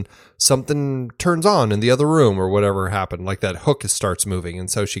of a sudden something turns on in the other room or whatever happened. Like that hook starts moving. And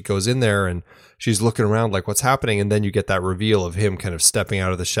so she goes in there and she's looking around like, what's happening? And then you get that reveal of him kind of stepping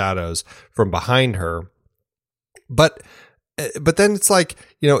out of the shadows from behind her. But then it's like,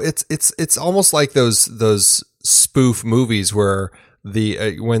 it's almost like those spoof movies where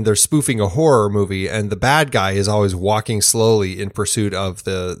when they're spoofing a horror movie and the bad guy is always walking slowly in pursuit of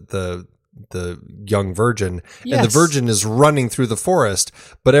the young virgin, and the virgin is running through the forest,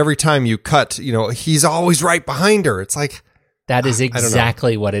 but every time you cut, he's always right behind her. It's like, that is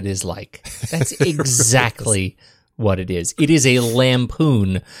exactly what it is like. That's exactly what it is. It is a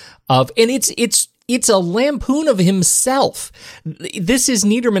lampoon of, and it's a lampoon of himself. This is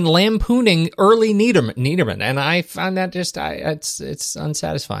Niederman lampooning early Niederman, and I find that just it's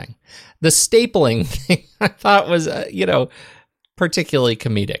unsatisfying. The stapling thing I thought was particularly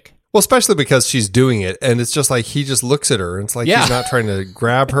comedic. Well, especially because she's doing it, and it's just like he just looks at her, and it's like he's not trying to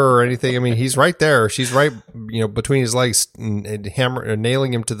grab her or anything. I mean, he's right there. She's right, between his legs, and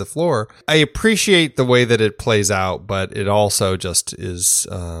nailing him to the floor. I appreciate the way that it plays out, but it also just is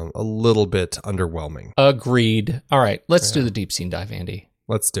a little bit underwhelming. Agreed. All right, let's do the deep scene dive, Andy.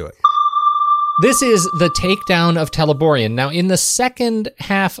 Let's do it. This is the takedown of Teleborian. Now, in the second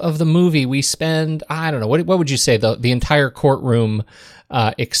half of the movie, we spend, I don't know, what would you say, the entire courtroom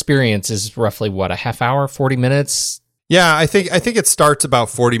experience is roughly, a half hour, 40 minutes? Yeah, I think it starts about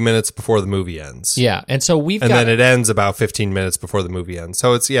 40 minutes before the movie ends. Yeah, and so then it ends about 15 minutes before the movie ends.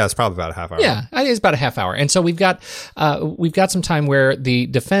 So it's probably about a half hour. Yeah, I think it's about a half hour. And so we've got some time where the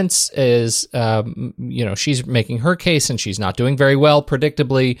defense is, she's making her case and she's not doing very well,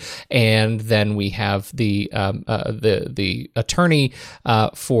 predictably. And then we have the attorney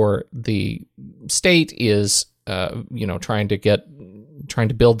for the state is trying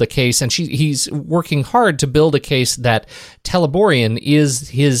to build the case, and he's working hard to build a case that Teleborian is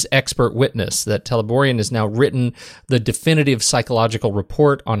his expert witness, that Teleborian has now written the definitive psychological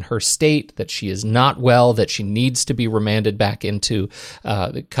report on her state, that she is not well, that she needs to be remanded back into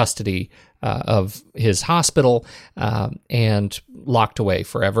the custody of his hospital and locked away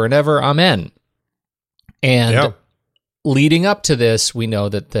forever and ever. Amen. And leading up to this, we know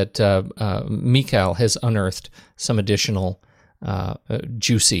that Mikhail has unearthed some additional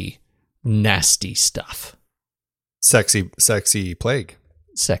juicy, nasty stuff. Sexy plague.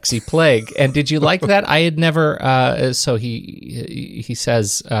 Sexy plague. And did you like that? I had never. So he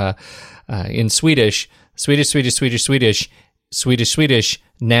says in Swedish,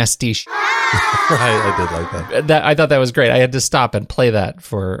 nasty. I did like that. I thought that was great. I had to stop and play that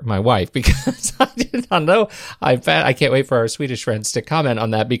for my wife because I did not know. I can't wait for our Swedish friends to comment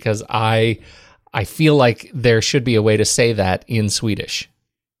on that because I feel like there should be a way to say that in Swedish.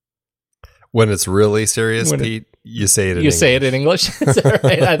 When it's really serious, Pete, you say it in English. You say it in English? Is that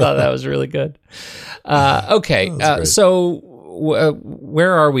right? I thought that was really good. Okay, so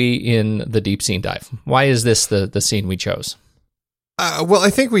where are we in the deep scene dive? Why is this the scene we chose? Well, I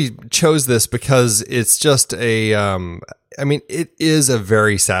think we chose this because it's just it is a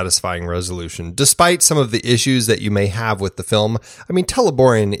very satisfying resolution. Despite some of the issues that you may have with the film, I mean,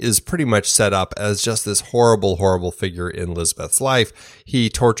 Teleborian is pretty much set up as just this horrible, horrible figure in Lisbeth's life. He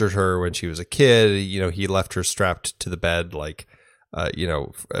tortured her when she was a kid. He left her strapped to the bed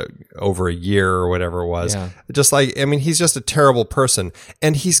over a year or whatever it was. Yeah. He's just a terrible person.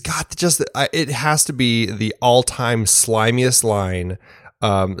 And he's got it has to be the all-time slimiest line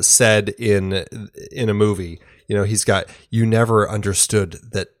said in a movie. He's got, "You never understood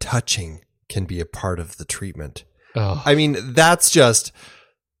that touching can be a part of the treatment." Oh. I mean, that's just,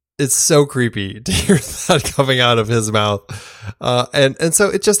 it's so creepy to hear that coming out of his mouth. And so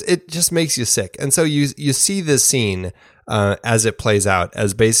it just makes you sick. And so you see this scene as it plays out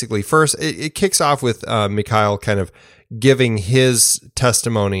as basically first it kicks off with Mikhail kind of giving his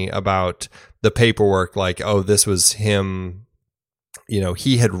testimony about the paperwork, like, oh, this was him.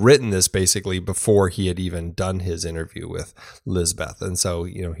 He had written this basically before he had even done his interview with Lisbeth. And so,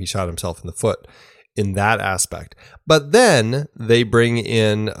 he shot himself in the foot in that aspect. But then they bring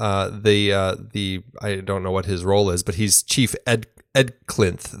in the I don't know what his role is, but he's Chief Ed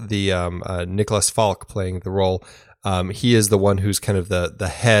Klinth, the Nicholas Falk playing the role. He is the one who's kind of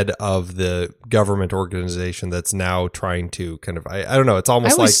the head of the government organization that's now trying to kind of, I don't know, it's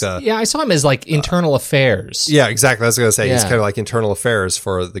almost I saw him as like internal affairs. Yeah, exactly. I was going to say, he's kind of like internal affairs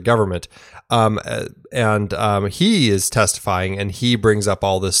for the government. And he is testifying and he brings up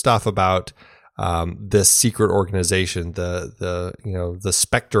all this stuff about this secret organization, the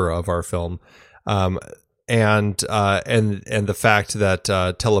specter of our film. And the fact that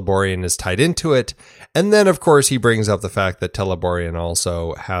Teleborian is tied into it. And then, of course, he brings up the fact that Teleborian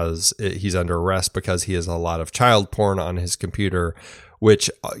also he's under arrest because he has a lot of child porn on his computer,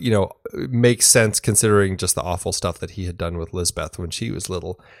 which, makes sense considering just the awful stuff that he had done with Lisbeth when she was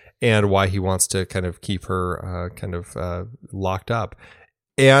little and why he wants to kind of keep her locked up.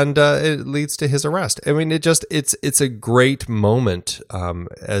 And it leads to his arrest. I mean, it's a great moment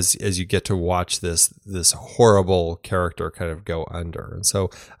as you get to watch this horrible character kind of go under. And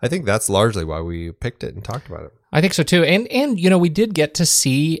so I think that's largely why we picked it and talked about it. I think so too. And we did get to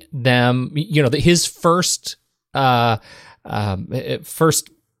see them. His first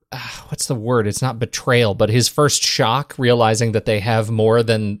what's the word? It's not betrayal, but his first shock, realizing that they have more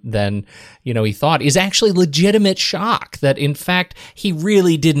than he thought, is actually legitimate shock. That in fact he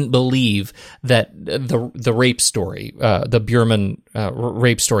really didn't believe that the rape story, the Bjurman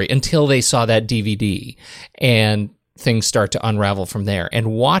rape story, until they saw that DVD, and things start to unravel from there.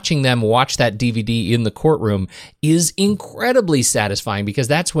 And watching them watch that DVD in the courtroom is incredibly satisfying, because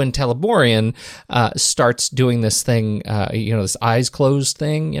that's when Teleborian starts doing this thing, this eyes closed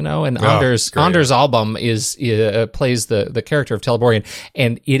thing, and Anders Album plays the character of Teleborian,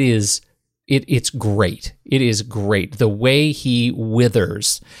 and it's great. It is great. The way he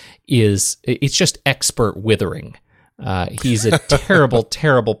withers it's just expert withering. He's a terrible,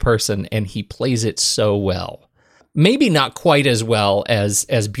 terrible person, and he plays it so well. Maybe not quite as well as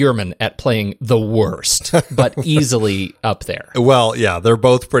Bjorman at playing the worst, but easily up there. Well, yeah, they're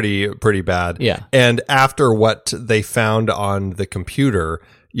both pretty bad. Yeah. And after what they found on the computer,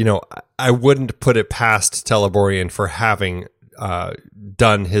 I wouldn't put it past Teleborian for having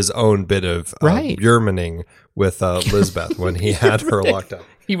done his own bit of Bjormaning with Lisbeth when he had her locked up.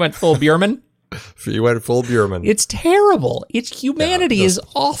 He went full Bjorman? He went full Bjorman. It's terrible. Humanity is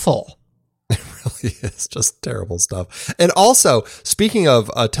awful. It really is just terrible stuff. And also, speaking of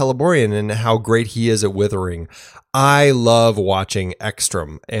Teleborian and how great he is at withering, I love watching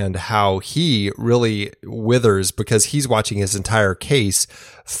Ekstrom and how he really withers, because he's watching his entire case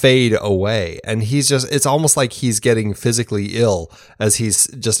fade away. And it's almost like he's getting physically ill as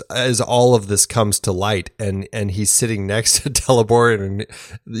all of this comes to light, and he's sitting next to Teleborian, and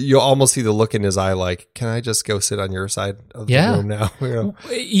you almost see the look in his eye like, can I just go sit on your side of the room now?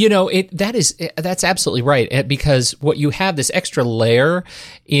 That's absolutely right. Because what you have, this extra layer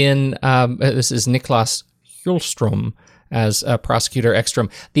in, this is Niklas Hjulstrom as Prosecutor Ekstrom.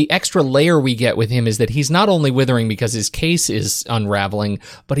 The extra layer we get with him is that he's not only withering because his case is unraveling,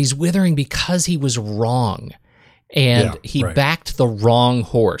 but he's withering because he was wrong. And he backed the wrong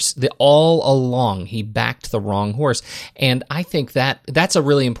horse. All along, he backed the wrong horse. And I think that's a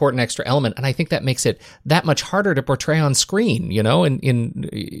really important extra element. And I think that makes it that much harder to portray on screen, in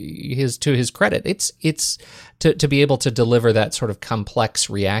to his credit. It's to be able to deliver that sort of complex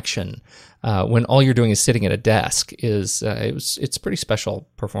reaction when all you're doing is sitting at a desk it's a pretty special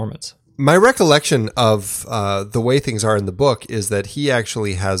performance. My recollection of the way things are in the book is that he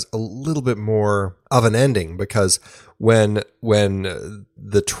actually has a little bit more of an ending, because when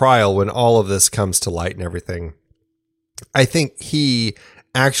the trial, when all of this comes to light and everything, I think he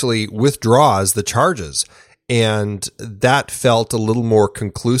actually withdraws the charges. And that felt a little more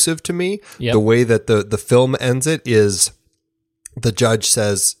conclusive to me. Yep. The way that the film ends it is the judge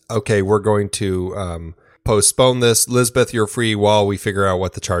says, okay, we're going to postpone this. Lisbeth, you're free while we figure out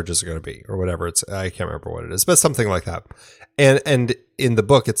what the charges are going to be, or whatever. I can't remember what it is, but something like that. And in the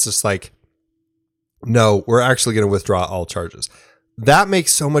book, it's just like, no, we're actually going to withdraw all charges. That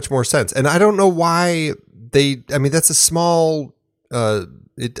makes so much more sense. And I don't know why that's a small,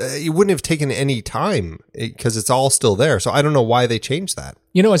 it wouldn't have taken any time because it's all still there. So I don't know why they changed that.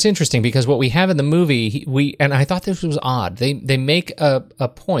 It's interesting because what we have in the movie, and I thought this was odd. They make a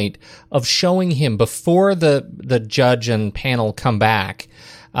point of showing him before the judge and panel come back.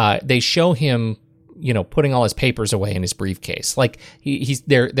 They show him, putting all his papers away in his briefcase. Like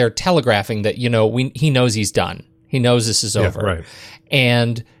they're telegraphing that, he knows he's done. He knows this is over. Right.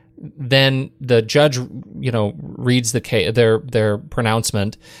 And then the judge, reads their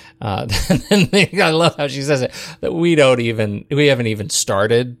pronouncement. I love how she says it, that we haven't even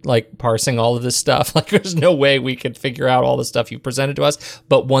started like parsing all of this stuff. Like there's no way we could figure out all the stuff you presented to us.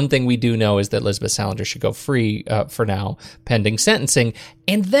 But one thing we do know is that Lisbeth Salander should go free for now, pending sentencing.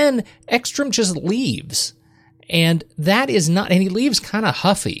 And then Ekstrom just leaves, and that is not, and he leaves kind of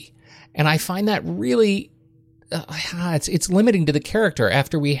huffy. And I find that really, it's limiting to the character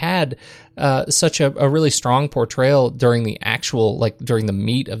after we had such a really strong portrayal during during the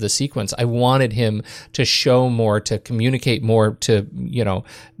meat of the sequence. I wanted him to show more, to communicate more to,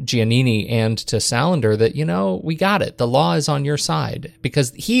 Giannini and to Salander that, we got it. The law is on your side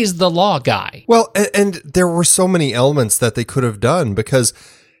because he's the law guy. Well, and there were so many elements that they could have done, because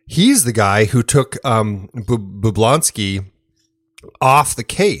he's the guy who took Bublonsky off the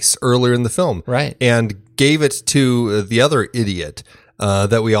case earlier in the film. Right. And gave it to the other idiot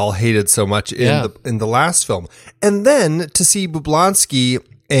that we all hated so much in the last film. And then to see Bublonsky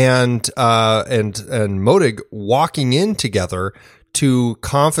and Modig walking in together to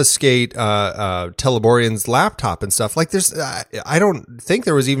confiscate Teleborian's laptop and stuff. Like I don't think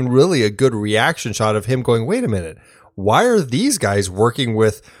there was even really a good reaction shot of him going, wait a minute, why are these guys working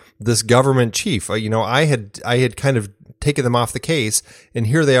with this government chief? I had kind of taken them off the case, and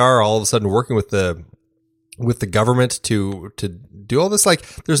here they are all of a sudden working with the with the government to do all this. Like,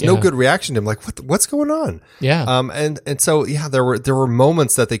 there's no good reaction to him. Like, what's going on? Yeah. And so, yeah, there were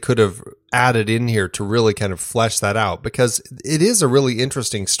moments that they could have added in here to really kind of flesh that out, because it is a really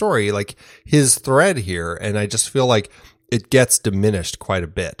interesting story, like his thread here. And I just feel like it gets diminished quite a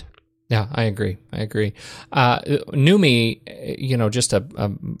bit. Yeah, I agree. Numi, just a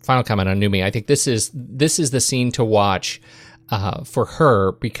final comment on Numi. I think this is the scene to watch for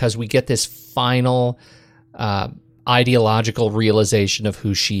her, because we get this final ideological realization of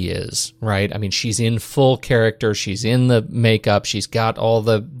who she is, right? I mean, she's in full character. She's in the makeup. She's got all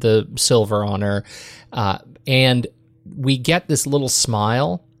the silver on her. And we get this little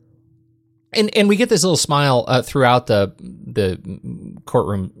smile. And we get this little smile throughout the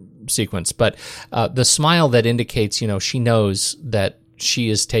courtroom sequence, but the smile that indicates, she knows that she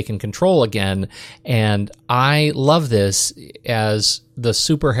has taken control again. And I love this as the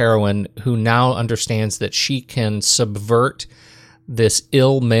superheroine who now understands that she can subvert this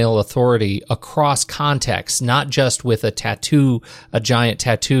ill male authority across context, not just with a giant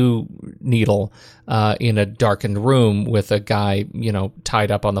tattoo needle in a darkened room with a guy,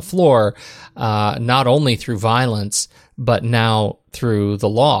 tied up on the floor, not only through violence, but now through the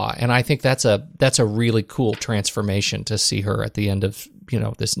law. And I think that's a really cool transformation to see her at the end of,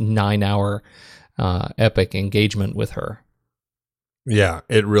 this 9-hour epic engagement with her. Yeah,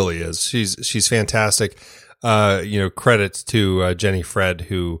 it really is. She's fantastic. Credits to Jenny Fred,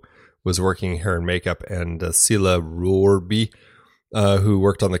 who was working hair and makeup, and Sila Rorby, who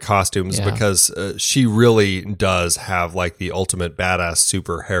worked on the costumes, because she really does have like the ultimate badass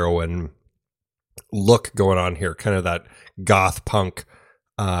super heroine look going on here, kind of that goth punk,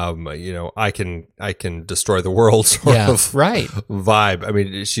 I can destroy the world sort of vibe. I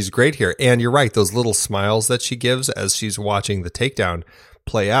mean, she's great here. And you're right, those little smiles that she gives as she's watching the takedown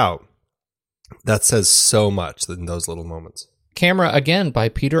play out, that says so much in those little moments. Camera, again, by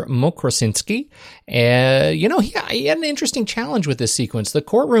Peter Mokrosinski. He had an interesting challenge with this sequence. The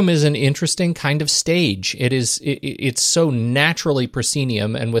courtroom is an interesting kind of stage. It's so naturally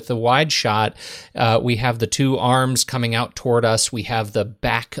proscenium, and with the wide shot, we have the two arms coming out toward us. We have the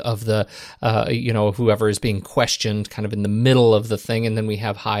back of the, whoever is being questioned kind of in the middle of the thing, and then we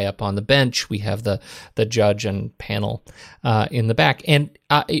have high up on the bench, we have the judge and panel in the back. And,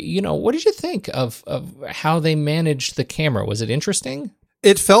 what did you think of how they managed the camera? Was it interesting?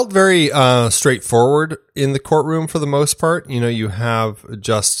 It felt very straightforward in the courtroom for the most part. You have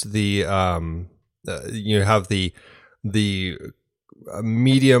just the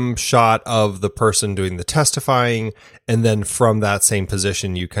medium shot of the person doing the testifying, and then from that same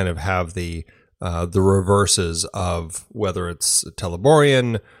position, you kind of have the reverses of whether it's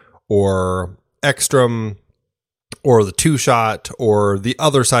Teleborian or Ekstrom, or the two shot, or the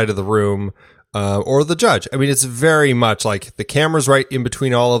other side of the room. Or the judge. I mean, it's very much like the camera's right in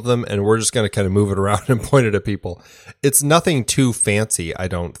between all of them, and we're just going to kind of move it around and point it at people. It's nothing too fancy, I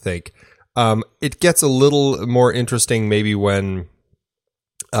don't think. It gets a little more interesting maybe when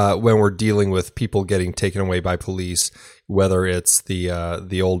we're dealing with people getting taken away by police, whether it's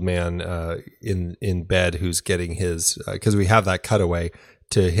the old man in bed who's getting his, because we have that cutaway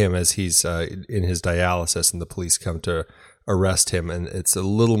to him as he's in his dialysis, and the police come to arrest him, and it's a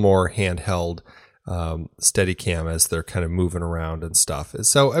little more handheld steady cam as they're kind of moving around and stuff.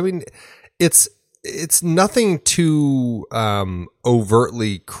 So I mean, it's nothing too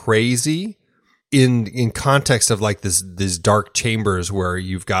overtly crazy in context of like these dark chambers where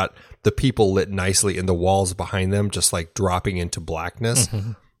you've got the people lit nicely and the walls behind them just like dropping into blackness.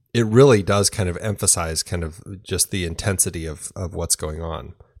 Mm-hmm. It really does kind of emphasize kind of just the intensity of what's going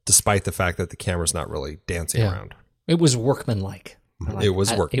on, despite the fact that the camera's not really dancing around. It was workmanlike. It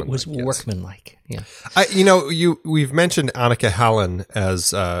was workmanlike. It was workmanlike. Yeah. We've mentioned Annika Hallen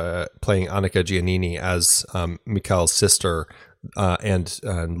as playing Annika Giannini as Mikhail's sister and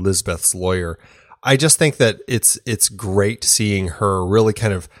Lisbeth's lawyer. I just think that it's great seeing her really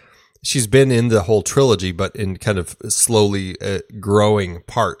kind of. She's been in the whole trilogy, but in kind of slowly growing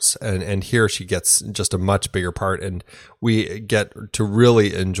parts. And here she gets just a much bigger part, and we get to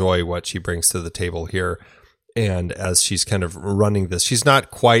really enjoy what she brings to the table here. And as she's kind of running this, she's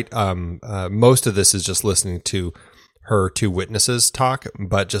not quite, most of this is just listening to her two witnesses talk,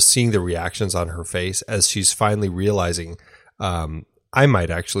 but just seeing the reactions on her face as she's finally realizing, I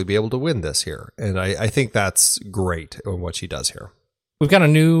might actually be able to win this here. And I think that's great in what she does here. We've got a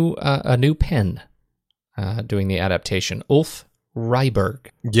new pen doing the adaptation, Ulf Reiberg.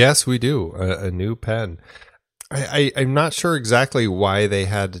 Yes, we do. A new pen. I'm not sure exactly why they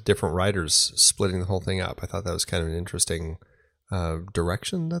had different writers splitting the whole thing up. I thought that was kind of an interesting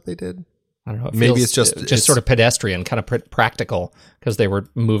direction that they did. I don't know. Maybe it's just sort of pedestrian, kind of practical, because they were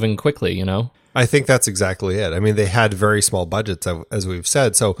moving quickly, you know? I think that's exactly it. I mean, they had very small budgets, as we've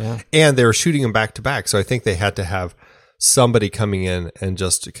said. So, and they were shooting them back to back. So I think they had to have somebody coming in and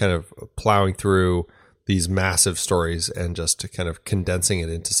just kind of plowing through these massive stories and just kind of condensing it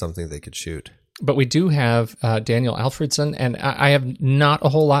into something they could shoot. But we do have Daniel Alfredson, and I have not a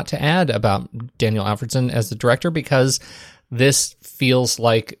whole lot to add about Daniel Alfredson as the director, because this feels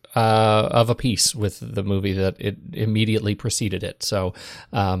like of a piece with the movie that it immediately preceded it. So,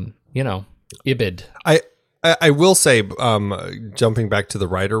 Ibid. I will say, jumping back to the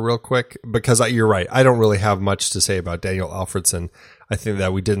writer real quick, because you're right. I don't really have much to say about Daniel Alfredson. I think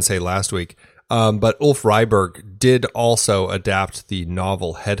that we didn't say last week. But Ulf Reiberg did also adapt the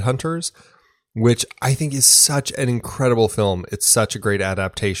novel Headhunters, which I think is such an incredible film. It's such a great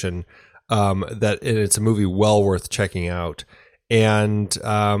adaptation that it's a movie well worth checking out. And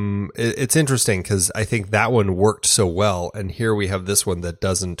it's interesting because I think that one worked so well. And here we have this one that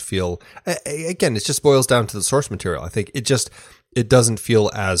doesn't feel, again, it just boils down to the source material. I think it doesn't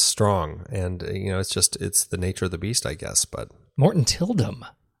feel as strong. And, it's the nature of the beast, I guess. But Morton Tildum.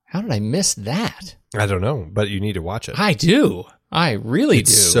 How did I miss that? I don't know, but you need to watch it. I do. I really do.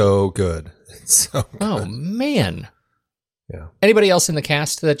 It's so good. It's so good. Oh, man. Yeah. Anybody else in the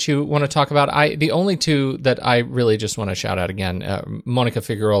cast that you want to talk about? The only two that I really just want to shout out again, Monica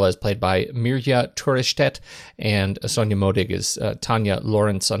Figueroa is played by Mirja Turestedt, and Sonja Modig is Tanya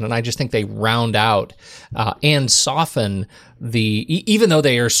Lorentzon. And I just think they round out and soften even though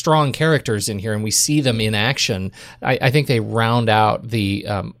they are strong characters in here and we see them in action, I think they round out the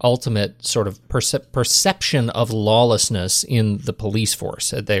ultimate sort of perception of lawlessness in the police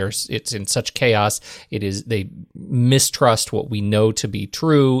force. It's in such chaos. They mistrust what we know to be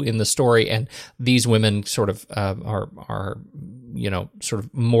true in the story, and these women sort of are sort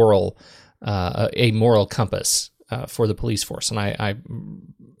of moral, a moral compass for the police force, and I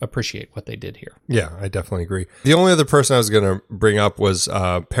appreciate what they did here. Yeah, I definitely agree. The only other person I was going to bring up was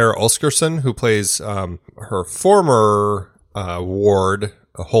Per Oscarsson, who plays her former ward,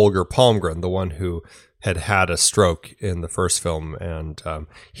 Holger Palmgren, the one who had a stroke in the first film, and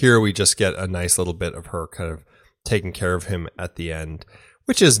here we just get a nice little bit of her kind of taking care of him at the end,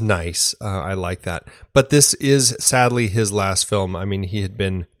 which is nice. I like that. But this is sadly his last film. I mean, he had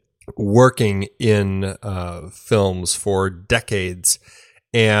been working in films for decades,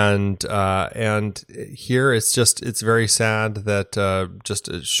 and here it's very sad that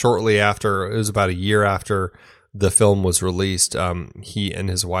just shortly after, it was about a year after the film was released, he and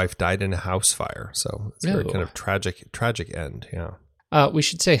his wife died in a house fire. So it's a very kind of tragic end. Yeah. We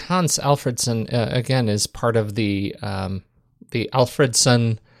should say Hans Alfredson again is part of the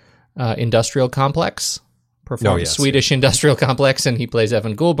Alfredson industrial complex. Swedish industrial complex, and he plays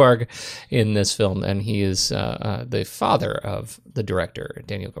Evan Goldberg in this film, and he is the father of the director,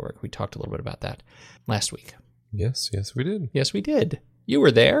 Daniel Goldberg. We talked a little bit about that last week. Yes, we did. Yes, we did. You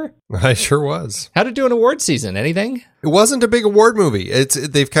were there. I sure was. How did it do in award season? Anything? It wasn't a big award movie.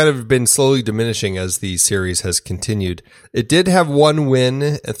 They've kind of been slowly diminishing as the series has continued. It did have one win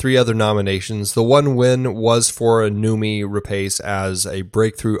and 3 other nominations. The one win was for Noomi Rapace as a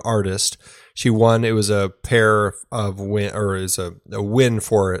breakthrough artist. She won. It was a pair of win, or is a win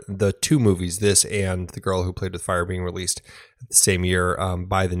for the 2 movies, this and The Girl Who Played with Fire, being released the same year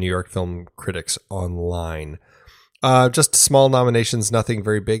by the New York Film Critics Online. Just small nominations, nothing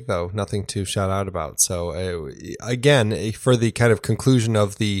very big though, nothing to shout out about. So again, for the kind of conclusion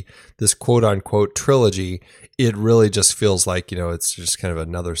of this quote unquote trilogy, it really just feels like, it's just kind of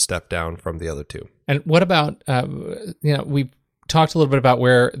another step down from the other 2. And what about, we talked a little bit about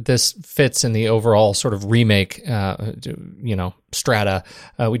where this fits in the overall sort of remake, strata.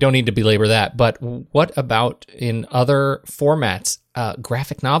 We don't need to belabor that, but what about in other formats?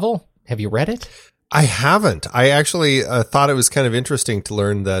 Graphic novel? Have you read it? I haven't. I actually thought it was kind of interesting to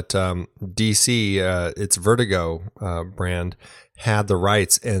learn that DC, its Vertigo brand, had the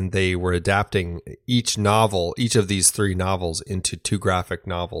rights, and they were adapting each of these 3 novels into 2 graphic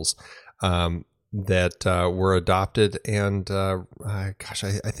novels that were adopted. And I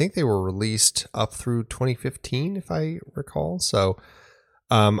think they were released up through 2015, if I recall. So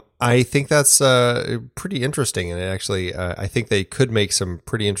I think that's pretty interesting, and actually, I think they could make some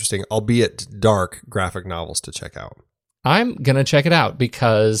pretty interesting, albeit dark, graphic novels to check out. I'm gonna check it out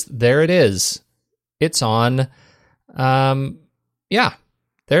because there it is. It's on, there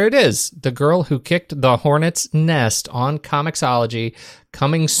it is. The Girl Who Kicked the Hornet's Nest on Comixology,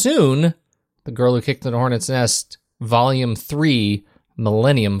 coming soon. The Girl Who Kicked the Hornet's Nest, Volume 3,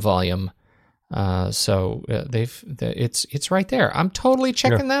 Millennium Volume. It's right there. I'm totally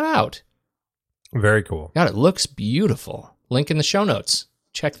checking that out. Very cool. God, it looks beautiful. Link in the show notes.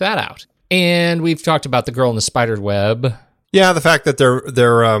 Check that out. And we've talked about The Girl in the Spider Web. Yeah, the fact that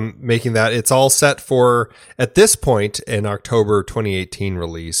they're making that, it's all set for, at this point, an October 2018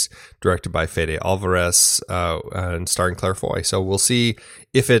 release, directed by Fede Alvarez and starring Claire Foy. So we'll see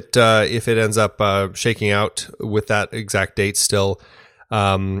if it ends up shaking out with that exact date still.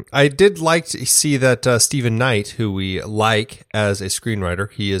 I did like to see that Stephen Knight, who we like as a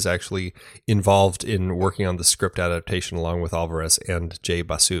screenwriter, he is actually involved in working on the script adaptation along with Alvarez and Jay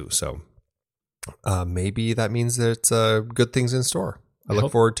Basu. So maybe that means that it's good things in store. I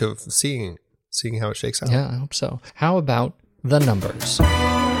look forward to seeing how it shakes out. Yeah, I hope so. How about the numbers?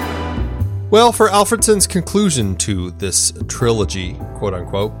 Well, for Alfredson's conclusion to this trilogy, quote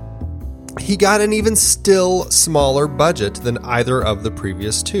unquote, he got an even still smaller budget than either of the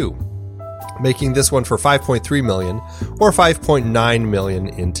previous two, making this one for $5.3 million or $5.9 million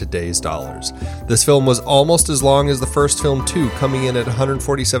in today's dollars. This film was almost as long as the first film too, coming in at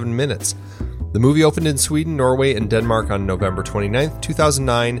 147 minutes. The movie opened in Sweden, Norway, and Denmark on November 29,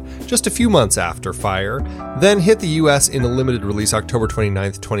 2009, just a few months after Fire, then hit the US in a limited release October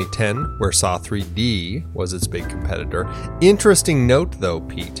 29, 2010, where Saw 3D was its big competitor. Interesting note though,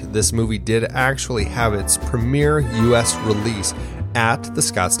 Pete, this movie did actually have its premiere US release at the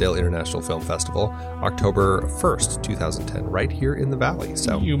Scottsdale International Film Festival, October 1st, 2010, right here in the Valley.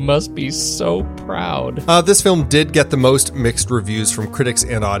 So you must be so proud. This film did get the most mixed reviews from critics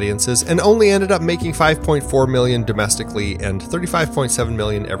and audiences, and only ended up making $5.4 million domestically and $35.7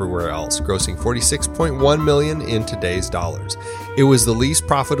 million everywhere else, grossing $46.1 million in today's dollars. It was the least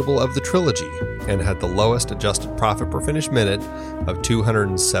profitable of the trilogy and had the lowest adjusted profit per finished minute of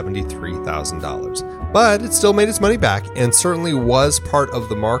 $273,000. But it still made its money back and certainly was part of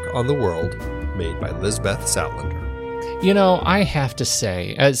the mark on the world made by Lisbeth Salander. You know, I have to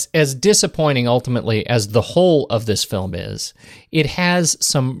say, as disappointing ultimately as the whole of this film is, it has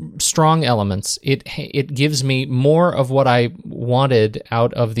some strong elements. It gives me more of what I wanted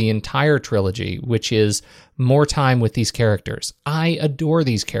out of the entire trilogy, which is more time with these characters. I adore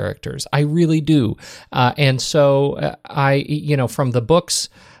these characters. I really do. And so from the books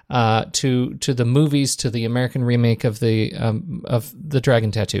to the movies, to the American remake of the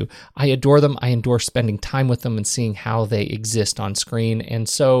Dragon Tattoo, I adore them. I adore spending time with them and seeing how they exist on screen. And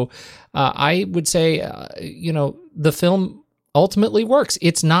so I would say, the film ultimately works.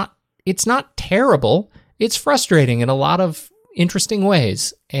 It's not terrible. It's frustrating in a lot of interesting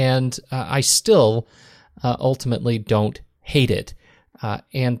ways, and I still ultimately don't hate it.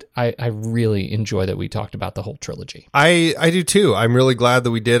 And I really enjoy that we talked about the whole trilogy. I do too. I'm really glad that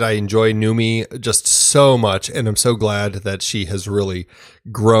we did. I enjoy Numi just so much, and I'm so glad that she has really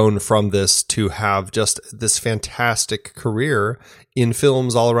grown from this to have just this fantastic career in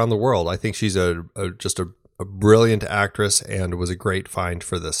films all around the world. I think she's just a brilliant actress and was a great find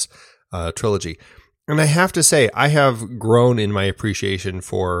for this trilogy. And I have to say, I have grown in my appreciation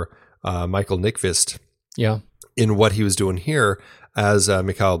for Michael Nyqvist. Yeah. In what he was doing here as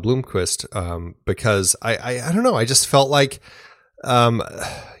Mikael Blomkvist, because I don't know, I just felt like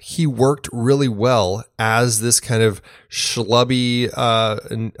he worked really well as this kind of schlubby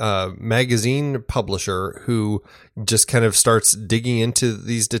magazine publisher who just kind of starts digging into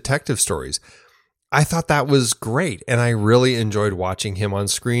these detective stories. I thought that was great, and I really enjoyed watching him on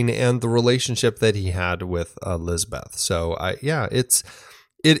screen and the relationship that he had with Lisbeth. So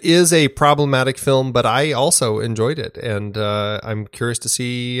it is a problematic film, but I also enjoyed it, and I'm curious to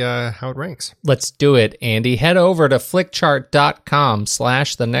see how it ranks. Let's do it, Andy. Head over to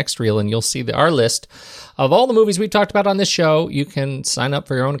flickchart.com/thenextreel, and you'll see our list of all the movies we've talked about on this show. You can sign up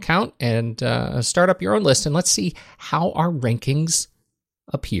for your own account and start up your own list, and let's see how our rankings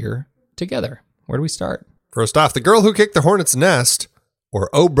appear together. Where do we start? First off, The Girl Who Kicked the Hornet's Nest, or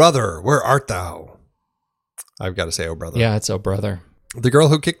Oh Brother, Where Art Thou? I've got to say Oh Brother. Yeah, it's Oh Brother. The Girl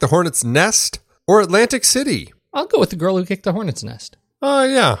Who Kicked the Hornet's Nest, or Atlantic City? I'll go with The Girl Who Kicked the Hornet's Nest.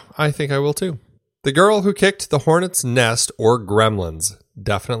 Yeah, I think I will too. The Girl Who Kicked the Hornet's Nest, or Gremlins?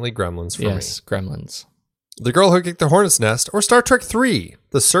 Definitely Gremlins for me. Yes, Gremlins. The Girl Who Kicked the Hornet's Nest, or Star Trek 3,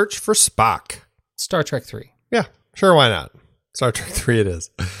 The Search for Spock? Star Trek 3. Yeah, sure, why not? Star Trek 3 it is.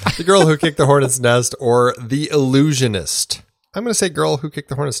 The Girl Who Kicked the Hornet's Nest, or The Illusionist? I'm going to say Girl Who Kicked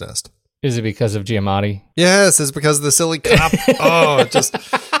the Hornet's Nest. Is it because of Giamatti? Yes, it's because of the silly cop.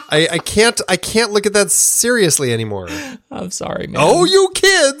 I can't look at that seriously anymore. I'm sorry, man. Oh, you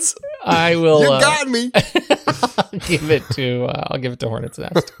kids! I will. You got me. I'll give it to Hornet's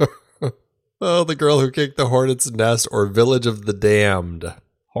Nest. Oh, The Girl Who Kicked the Hornet's Nest, or Village of the Damned?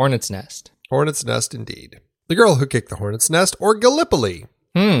 Hornet's Nest. Hornet's Nest, indeed. The Girl Who Kicked the Hornet's Nest, or Gallipoli?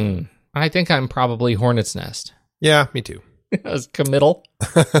 I think I'm probably Hornet's Nest. Yeah, me too. As committal.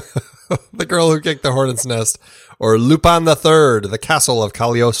 The Girl Who Kicked the Hornet's Nest, or Lupin III, The Castle of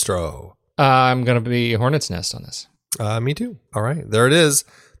Cagliostro. I'm going to be Hornet's Nest on this. Me too. All right, there it is.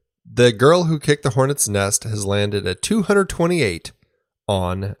 The Girl Who Kicked the Hornet's Nest has landed at 228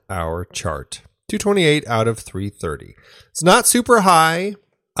 on our chart. 228 out of 330. It's not super high,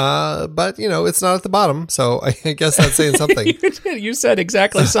 but, it's not at the bottom, so I guess that's saying something. You said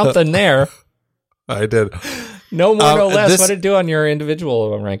exactly something there. I did. No more, no less. What did it do on your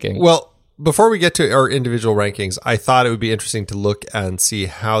individual ranking? Well, before we get to our individual rankings, I thought it would be interesting to look and see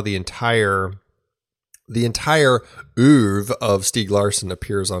how the entire oeuvre of Stieg Larsson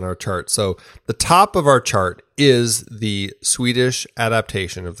appears on our chart. So the top of our chart is the Swedish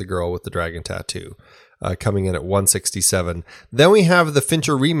adaptation of The Girl with the Dragon Tattoo, coming in at 167. Then we have the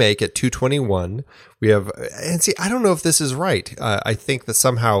Fincher remake at 221. We have, and see, I don't know if this is right. I think that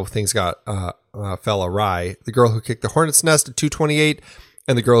somehow things got fell awry. The Girl Who Kicked the Hornet's Nest at 228,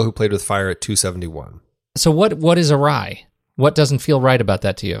 and The Girl Who Played with Fire at 271. So what is awry? What doesn't feel right about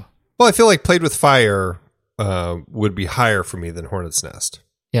that to you? Well, I feel like Played with Fire would be higher for me than Hornet's Nest.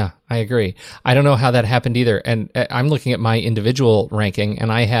 Yeah, I agree. I don't know how that happened either. And I'm looking at my individual ranking,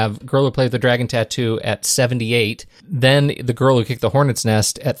 and I have Girl Who Played with the Dragon Tattoo at 78, then The Girl Who Kicked the Hornet's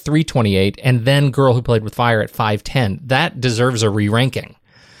Nest at 328, and then Girl Who Played with Fire at 510. That deserves a re-ranking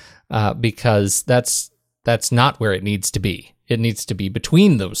because that's not where it needs to be. It needs to be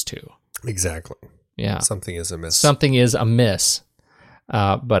between those two. Exactly. Yeah. Something is amiss. Something is amiss.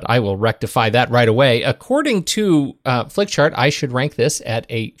 But I will rectify that right away. According to Flickchart, I should rank this at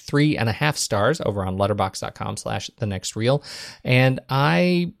a 3.5 stars over on letterboxd.com/thenextreel. And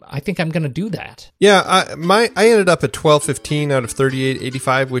I think I'm going to do that. Yeah, I ended up at 1215 out of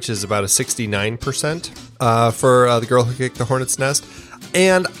 3885, which is about a 69% for The Girl Who Kicked the Hornet's Nest.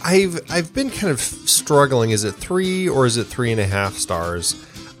 And I've been kind of struggling. Is it 3 or is it 3.5 stars?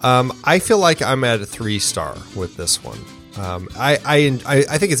 I feel like I'm at a 3-star with this one. I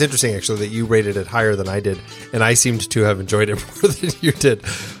think it's interesting actually that you rated it higher than I did, and I seemed to have enjoyed it more than you did.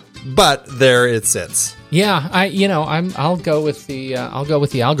 But there it sits. Yeah, I'll go with the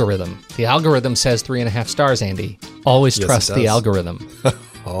algorithm. The algorithm says 3.5 stars. Andy, always trust the algorithm.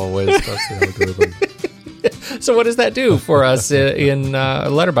 Always trust the algorithm. So what does that do for us in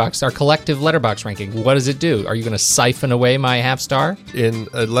Letterboxd, our collective Letterboxd ranking? What does it do? Are you going to siphon away my half star? In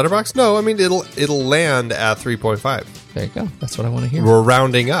Letterboxd? No, I mean, it'll land at 3.5. There you go. That's what I want to hear. We're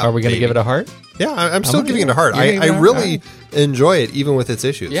rounding up. Are we going to give it a heart? Yeah, I'm still giving it a heart. I really enjoy it, even with its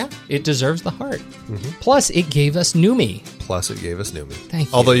issues. Yeah, it deserves the heart. Mm-hmm. Plus, it gave us Noomi. Thank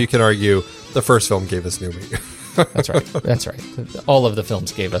you. Although you can argue the first film gave us Noomi. That's right. All of the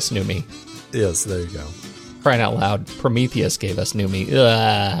films gave us Noomi. Yes, there you go. Crying out loud, Prometheus gave us Noomi.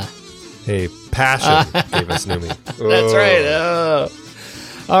 Ugh. Hey, Passion gave us Noomi. That's right. Oh.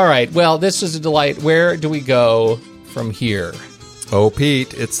 All right. Well, this was a delight. Where do we go from here? Oh,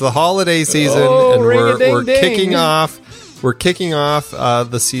 Pete, it's the holiday season, and we're kicking off. We're kicking off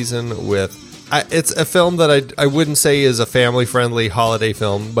the season with. It's a film that I wouldn't say is a family-friendly holiday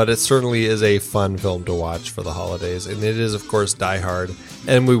film, but it certainly is a fun film to watch for the holidays. And it is, of course, Die Hard,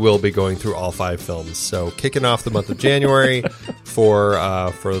 and we will be going through all 5 films. So kicking off the month of January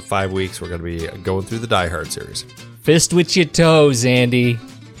for 5 weeks, we're going to be going through the Die Hard series. Fist with your toes, Andy.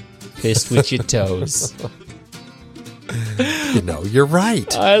 Fist with your toes. You're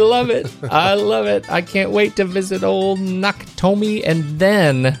right. I love it. I can't wait to visit old Nakatomi, and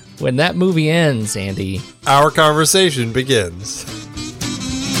then when that movie ends, Andy, our conversation begins.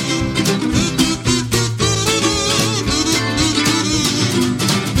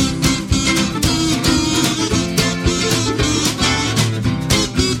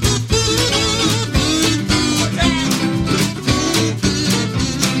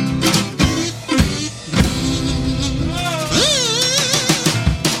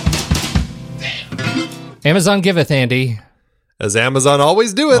 Amazon giveth, Andy. As Amazon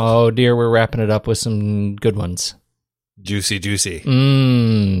always doeth. Oh, dear, we're wrapping it up with some good ones. Juicy.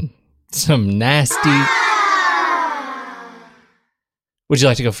 Some nasty. Would you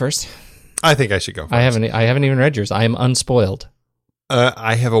like to go first? I think I should go first. I haven't even read yours. I am unspoiled.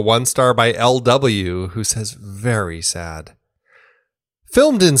 I have a 1-star by LW who says, very sad.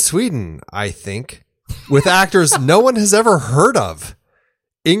 Filmed in Sweden, I think, with actors no one has ever heard of.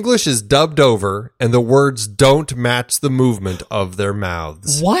 English is dubbed over, and the words don't match the movement of their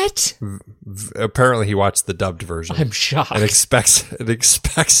mouths. What? Apparently, he watched the dubbed version. I'm shocked. And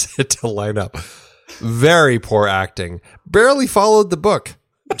expects it to line up. Very poor acting. Barely followed the book.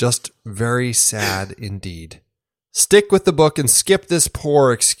 Just very sad indeed. Stick with the book and skip this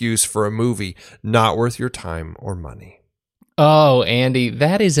poor excuse for a movie not worth your time or money. Oh, Andy,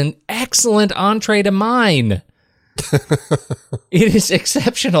 that is an excellent entree to mine. It is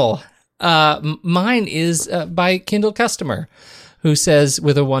exceptional. Mine is by Kindle Customer, who says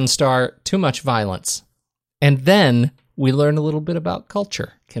with a 1-star, too much violence. And then we learn a little bit about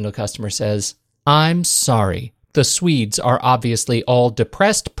culture. Kindle Customer says, I'm sorry. The Swedes are obviously all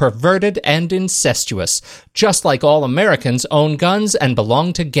depressed, perverted, and incestuous, just like all Americans own guns and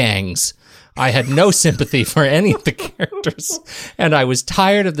belong to gangs. I had no sympathy for any of the characters, and I was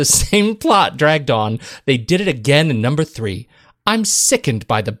tired of the same plot dragged on. They did it again in number 3. I'm sickened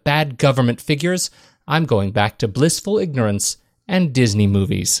by the bad government figures. I'm going back to blissful ignorance and Disney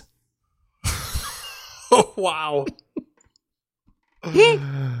movies. Oh, wow.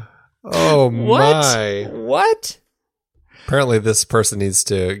 Oh, my. What? Apparently this person needs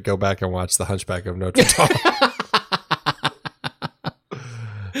to go back and watch The Hunchback of Notre Dame.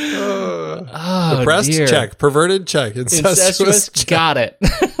 Depressed? Dear. Check. Perverted? Check. Incestuous? Check. Got it.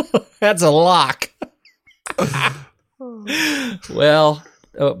 That's a lock. Well,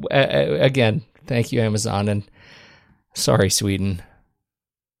 again, thank you, Amazon, and sorry, Sweden.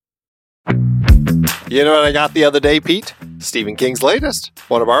 You know what I got the other day, Pete? Stephen King's latest.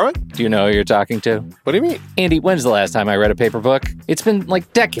 Want to borrow it? Do you know who you're talking to? What do you mean? Andy, when's the last time I read a paper book? It's been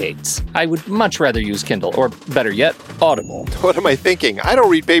like decades. I would much rather use Kindle, or better yet, Audible. What am I thinking? I don't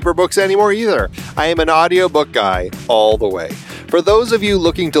read paper books anymore either. I am an audiobook guy all the way. For those of you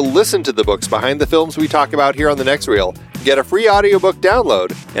looking to listen to the books behind the films we talk about here on The Next Reel, get a free audiobook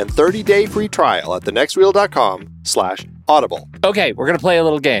download and 30-day free trial at thenextreel.com/audible. Okay, we're going to play a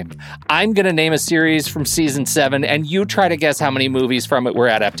little game. I'm going to name a series from season 7, and you try to guess how many movies from it were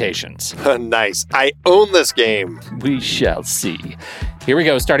adaptations. Nice. I own this game. We shall see. Here we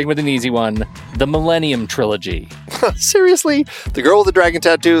go, starting with an easy one. The Millennium Trilogy. Seriously? The Girl with the Dragon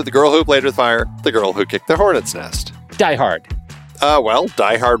Tattoo, The Girl Who Played with Fire, The Girl Who Kicked the Hornet's Nest. Die Hard. Well,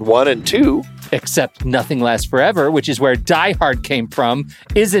 Die Hard 1 and 2. Except Nothing Lasts Forever, which is where Die Hard came from,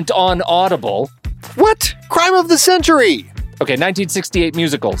 isn't on Audible. What? Crime of the Century! Okay, 1968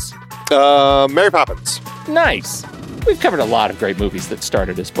 musicals. Mary Poppins. Nice. We've covered a lot of great movies that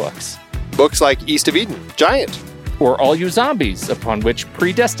started as books. Books like East of Eden, Giant. Or All You Zombies, upon which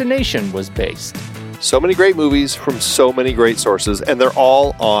Predestination was based. So many great movies from so many great sources, and they're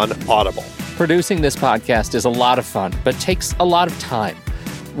all on Audible. Producing this podcast is a lot of fun, but takes a lot of time.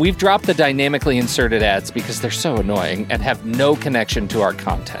 We've dropped the dynamically inserted ads because they're so annoying and have no connection to our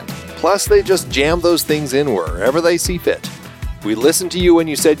content. Plus, they just jam those things in wherever they see fit. We listened to you when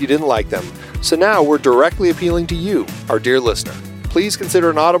you said you didn't like them, so now we're directly appealing to you, our dear listener. Please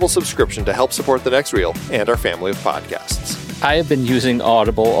consider an Audible subscription to help support The Next Reel and our family of podcasts. I have been using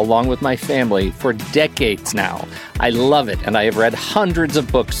Audible along with my family for decades now. I love it, and I have read hundreds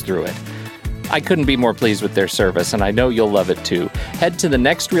of books through it. I couldn't be more pleased with their service, and I know you'll love it too. Head to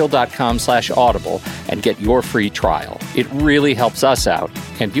thenextreel.com/audible and get your free trial. It really helps us out,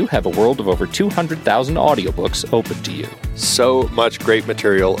 and you have a world of over 200,000 audiobooks open to you. So much great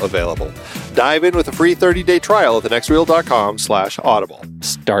material available. Dive in with a free 30-day trial at thenextreel.com/audible.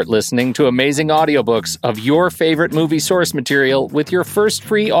 Start listening to amazing audiobooks of your favorite movie source material with your first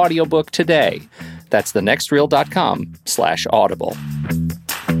free audiobook today. That's thenextreel.com/audible.